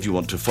media if you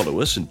want to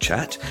follow us and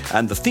chat.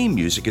 And the theme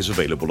music is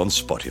available on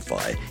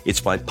Spotify.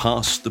 It's by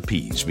Pass the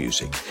Peas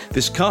Music.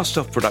 This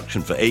cast-off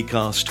production for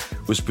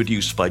Acast was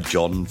produced by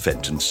John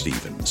Fenton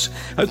Stevens.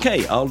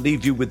 Okay, I'll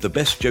leave you with the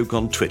best joke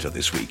on Twitter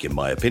this week, in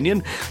my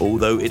opinion,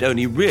 although it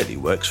only really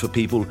works for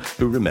people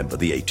who remember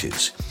the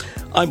 80s.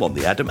 I'm on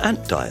the Adam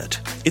Ant diet.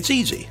 It's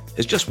easy.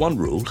 There's just one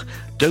rule.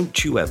 Don't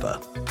chew ever.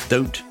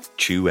 Don't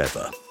chew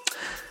ever.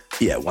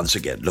 Yeah, once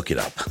again, look it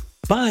up.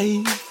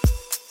 Bye.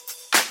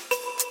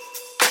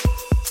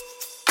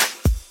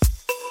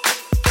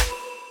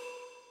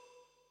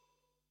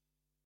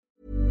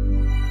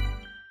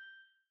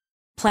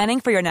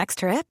 Planning for your next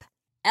trip?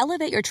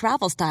 Elevate your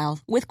travel style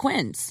with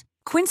Quince.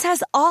 Quince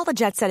has all the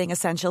jet-setting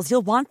essentials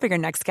you'll want for your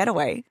next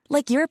getaway,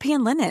 like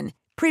European linen,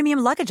 premium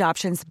luggage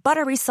options,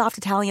 buttery soft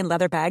Italian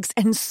leather bags,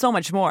 and so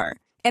much more.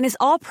 And is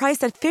all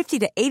priced at 50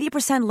 to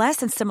 80% less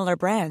than similar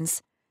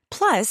brands.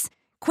 Plus,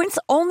 Quince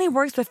only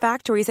works with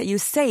factories that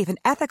use safe and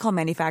ethical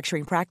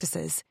manufacturing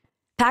practices.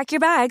 Pack your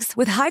bags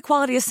with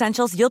high-quality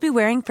essentials you'll be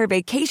wearing for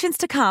vacations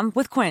to come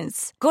with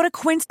Quince. Go to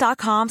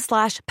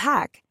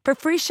quince.com/pack for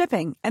free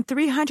shipping and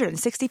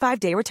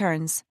 365-day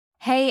returns.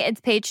 Hey,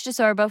 it's Paige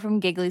DeSorbo from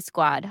Giggly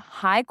Squad.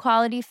 High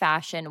quality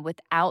fashion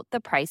without the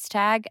price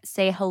tag.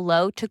 Say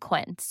hello to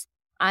Quince.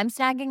 I'm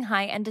snagging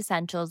high-end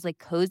essentials like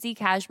cozy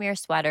cashmere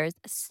sweaters,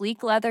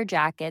 sleek leather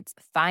jackets,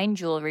 fine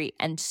jewelry,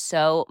 and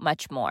so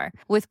much more.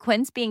 With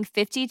Quince being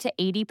 50 to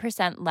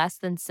 80% less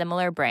than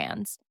similar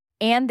brands.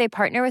 And they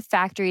partner with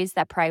factories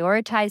that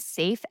prioritize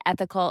safe,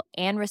 ethical,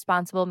 and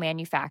responsible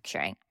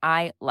manufacturing.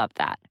 I love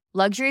that.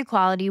 Luxury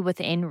quality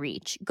within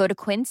reach. Go to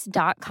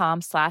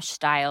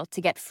quince.com/style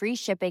to get free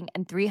shipping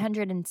and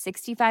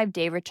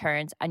 365-day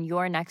returns on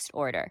your next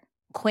order.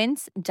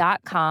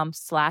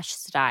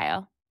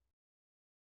 Quince.com/style.